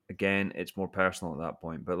again, it's more personal at that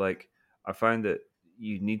point. But like, I found that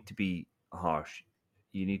you need to be harsh.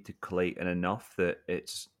 You need to collate in enough that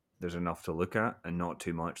there's enough to look at and not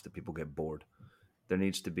too much that people get bored. There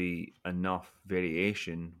needs to be enough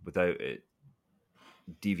variation without it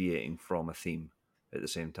deviating from a theme at the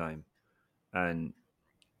same time. And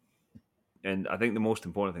I think the most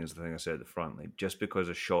important thing is the thing I said at the front. Like, just because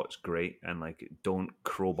a shot's great, and like, don't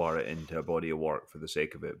crowbar it into a body of work for the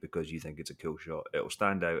sake of it because you think it's a cool shot. It'll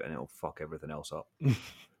stand out and it'll fuck everything else up.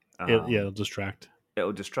 It'll distract.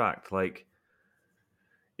 It'll distract. Like,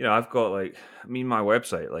 you know, I've got like, I mean, my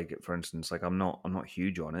website, like, for instance, like, I'm not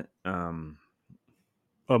huge on it.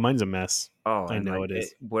 Oh, mine's a mess. I know like, it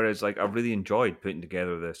is. Whereas, like, I've really enjoyed putting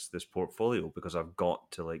together this portfolio because I've got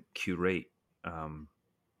to like curate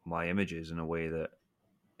my images in a way that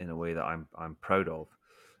I'm proud of.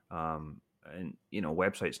 And you know,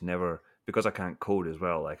 websites never, because I can't code as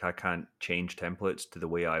well. Like, I can't change templates to the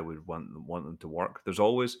way I would want them to work. They're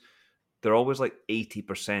always like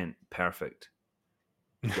 80% perfect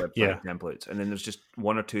website templates, and then there's just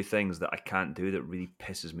one or two things that I can't do that really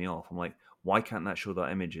pisses me off. I'm like, why can't that show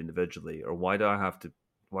that image individually, or why does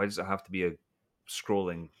it have to be a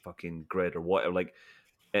scrolling fucking grid or whatever? Like,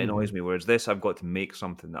 it annoys me. Whereas this, I've got to make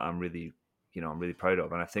something that I'm really proud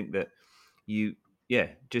of, and I think that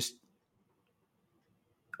just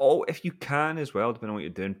if you can as well, depending on what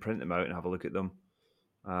you're doing, print them out and have a look at them.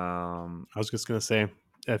 I was just gonna say,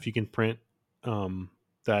 if you can print,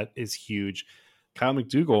 that is huge. Kyle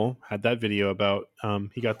McDougall had that video about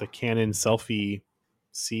he got the Canon Selfie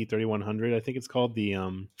C3100, I think it's called, the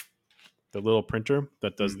little printer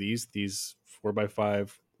that does these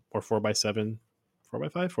 4x5 or 4x7,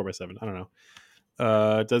 4x5, 4x7, I don't know.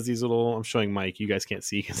 It does these little, I'm showing Mike, you guys can't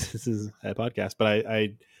see because this is a podcast, but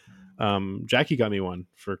Jackie got me one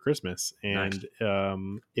for Christmas, and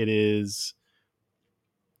it is,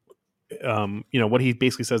 what he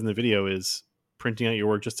basically says in the video is printing out your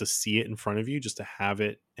work just to see it in front of you, just to have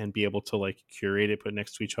it and be able to like curate it, put it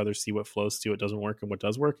next to each other, see what flows, see what doesn't work and what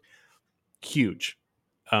does work. Huge.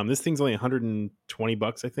 This thing's only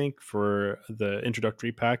 $120, I think, for the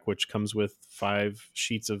introductory pack, which comes with 5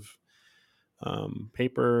 sheets of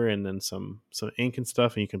paper and then some ink and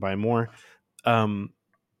stuff, and you can buy more.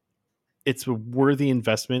 It's a worthy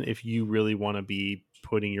investment if you really want to be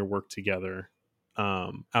putting your work together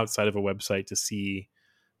outside of a website to see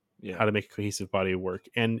how to make a cohesive body of work.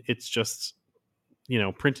 And it's just,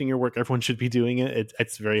 printing your work, everyone should be doing it.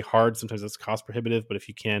 It's very hard. Sometimes it's cost prohibitive, but if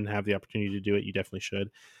you can have the opportunity to do it, you definitely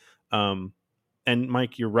should. And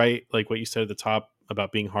Mike, you're right. Like what you said at the top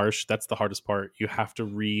about being harsh, that's the hardest part. You have to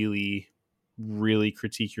really, really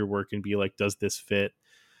critique your work and be like, does this fit?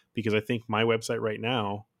 Because I think my website right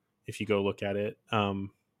now, if you go look at it,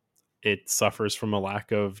 it suffers from a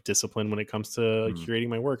lack of discipline when it comes to curating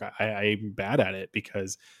my work. I'm bad at it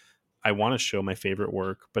because I want to show my favorite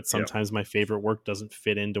work, but sometimes my favorite work doesn't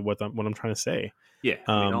fit into what I'm trying to say. Yeah,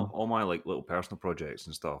 I mean, all my like little personal projects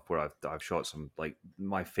and stuff where I've shot some like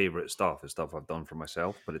my favorite stuff is stuff I've done for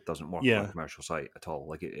myself, but it doesn't work on a commercial site at all.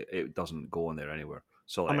 Like it doesn't go on there anywhere.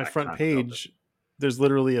 So like, on my front page, there's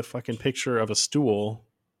literally a fucking picture of a stool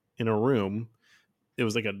in a room. It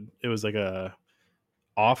was like a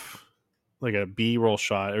B-roll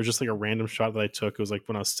shot. It was just like a random shot that I took. It was like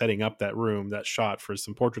when I was setting up that room, that shot for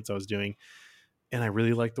some portraits I was doing. And I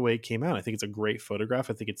really like the way it came out. I think it's a great photograph.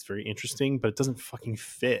 I think it's very interesting, but it doesn't fucking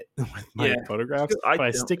fit with my photographs. But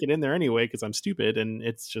I stick it in there anyway because I'm stupid, and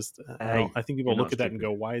it's just I think people look at that and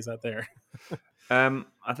go, "Why is that there?" I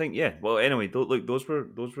think Well, anyway, look, those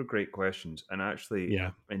were great questions, and actually,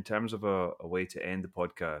 in terms of a way to end the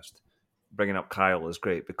podcast, bringing up Kyle is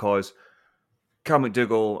great because Kyle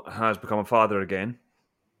McDougall has become a father again.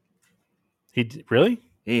 Really?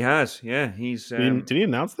 He has. Yeah, he's. Did he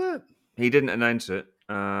announce that? He didn't announce it.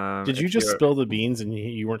 Did you just spill the beans and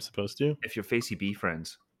you weren't supposed to? If you're Facey B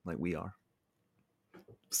friends, like we are.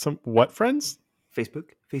 Some what friends? Facebook,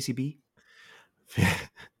 Facey B.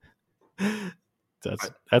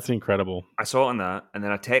 That's incredible. I saw it on that, and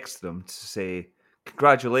then I texted him to say,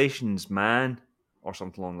 "Congratulations, man," or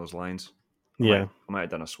something along those lines. I might have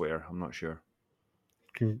done a swear. I'm not sure.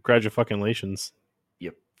 Congratulations.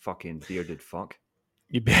 You fucking bearded fuck.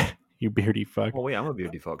 You beardy fuck. Oh wait, I'm a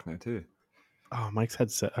beardy fuck now too. Oh, Mike's had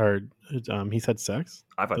sex, or he's had sex.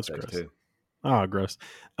 I've had sex too. Oh, gross.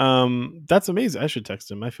 That's amazing. I should text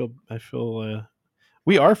him. I feel.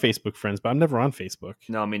 We are Facebook friends, but I'm never on Facebook.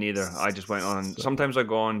 No, me neither. I just went on. Sometimes I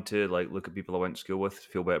go on to like look at people I went to school with,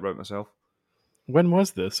 feel better about myself. When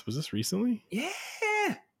was this? Was this recently? Yeah.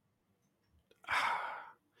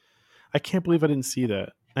 I can't believe I didn't see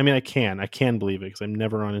that. I mean, I can believe it because I'm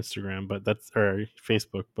never on Instagram, or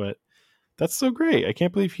Facebook, but that's so great. I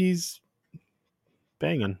can't believe he's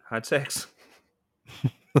banging. Had sex.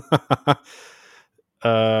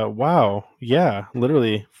 Wow. Yeah,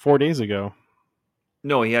 literally 4 days ago.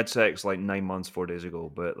 No, he had sex like 9 months, 4 days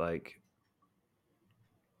ago, but like,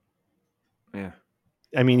 yeah.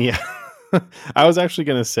 I mean, yeah. I was actually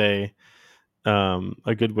going to say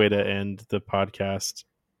a good way to end the podcast.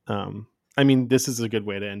 I mean, this is a good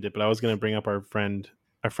way to end it, but I was going to bring up our friend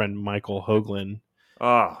Michael Hoagland.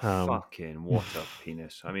 Oh, fucking what a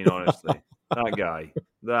penis. I mean, honestly,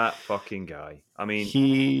 that fucking guy. I mean,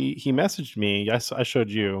 he messaged me. Yes, I showed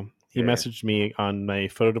you. He messaged me on my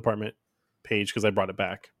photo department page because I brought it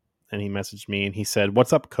back. And he messaged me and he said,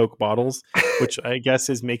 "What's up, Coke bottles?" Which I guess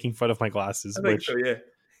is making fun of my glasses. I think so,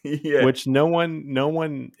 yeah. Which no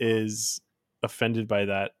one is offended by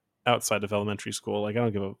that outside of elementary school. Like, I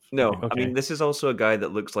don't give a... No, okay. I mean, this is also a guy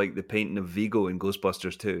that looks like the painting of Vigo in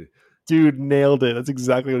Ghostbusters 2. Dude, nailed it. That's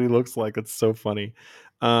exactly what he looks like. It's so funny.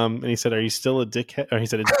 And he said, "Are you still a dickhead?" Or he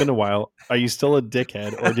said, "It's been a while. Are you still a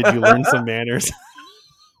dickhead? Or did you learn some manners?"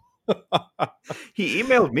 He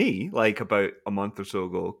emailed me like about a month or so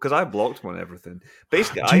ago because I blocked him on everything.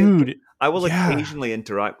 Basically, dude, I will occasionally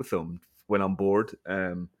interact with him when I'm bored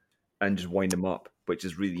and just wind him up, which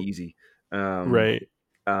is really easy. Right.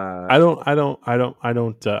 I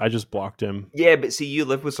just blocked him. Yeah, but see, you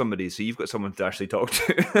live with somebody, so you've got someone to actually talk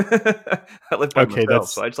to. I live by myself,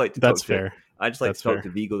 so I just like to talk to. I just like to talk to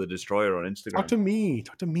Vigo the Destroyer on Instagram. Talk to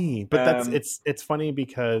me. But it's funny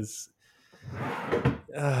because.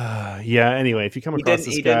 Anyway, if you come across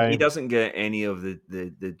this guy, he doesn't get any of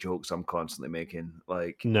the jokes I'm constantly making.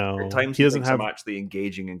 Like, no, at times he doesn't have. I'm actually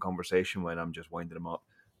engaging in conversation when I'm just winding him up.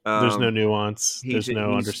 There's no nuance. There's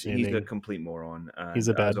no understanding. He's a complete moron. And he's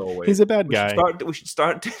a bad guy. We should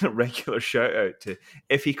start doing a regular shout out to,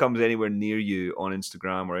 if he comes anywhere near you on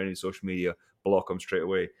Instagram or any social media, block him straight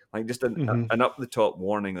away. Like just an up the top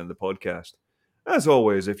warning on the podcast. As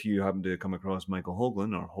always, if you happen to come across Michael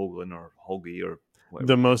Hoagland or Hoagie or whatever,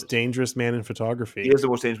 the most dangerous man in photography. He is the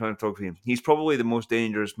most dangerous man in photography. He's probably the most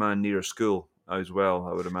dangerous man near a school as well,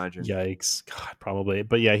 I would imagine. Yikes. God, probably.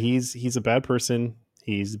 But yeah, he's a bad person.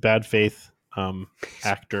 He's bad faith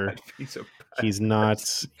actor. He's not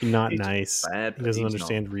nice. He doesn't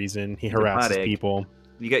understand reason. He harasses people.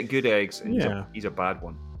 You get good eggs, and he's a bad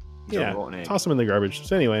one. He's a rotten egg. Toss him in the garbage.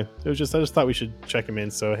 So anyway, I just thought we should check him in.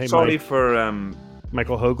 So hey, sorry for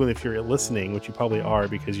Michael Hoagland, if you're listening, which you probably are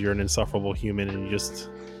because you're an insufferable human and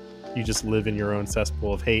you just live in your own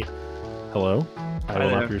cesspool of hate. Hello, I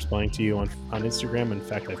will not be responding to you on Instagram. In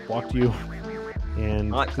fact, I've blocked you.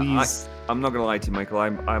 And please. I'm not going to lie to you, Michael.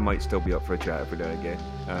 I might still be up for a chat every now and again.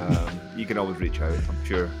 You can always reach out, I'm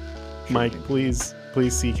sure. Mike, please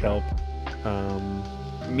seek help.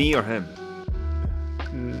 Me or him?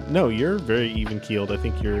 No, you're very even keeled. I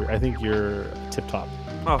think you're tip top.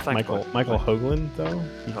 Oh, thanks, Michael Hoagland, though,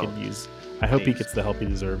 he could use. I hope he gets the help he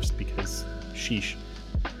deserves because, sheesh,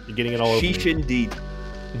 you're getting it all over. Sheesh, indeed.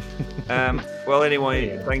 Well,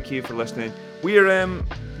 anyway, thank you for listening.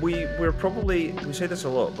 We're probably, we say this a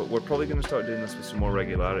lot, but we're probably going to start doing this with some more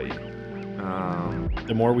regularity.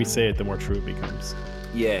 The more we say it, the more true it becomes.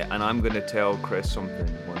 Yeah, and I'm going to tell Chris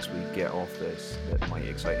something once we get off this that might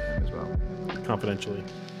excite him as well. Confidentially.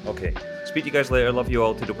 Okay. Speak to you guys later. Love you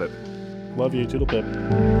all. Toodle pip. Love you. Toodle pip.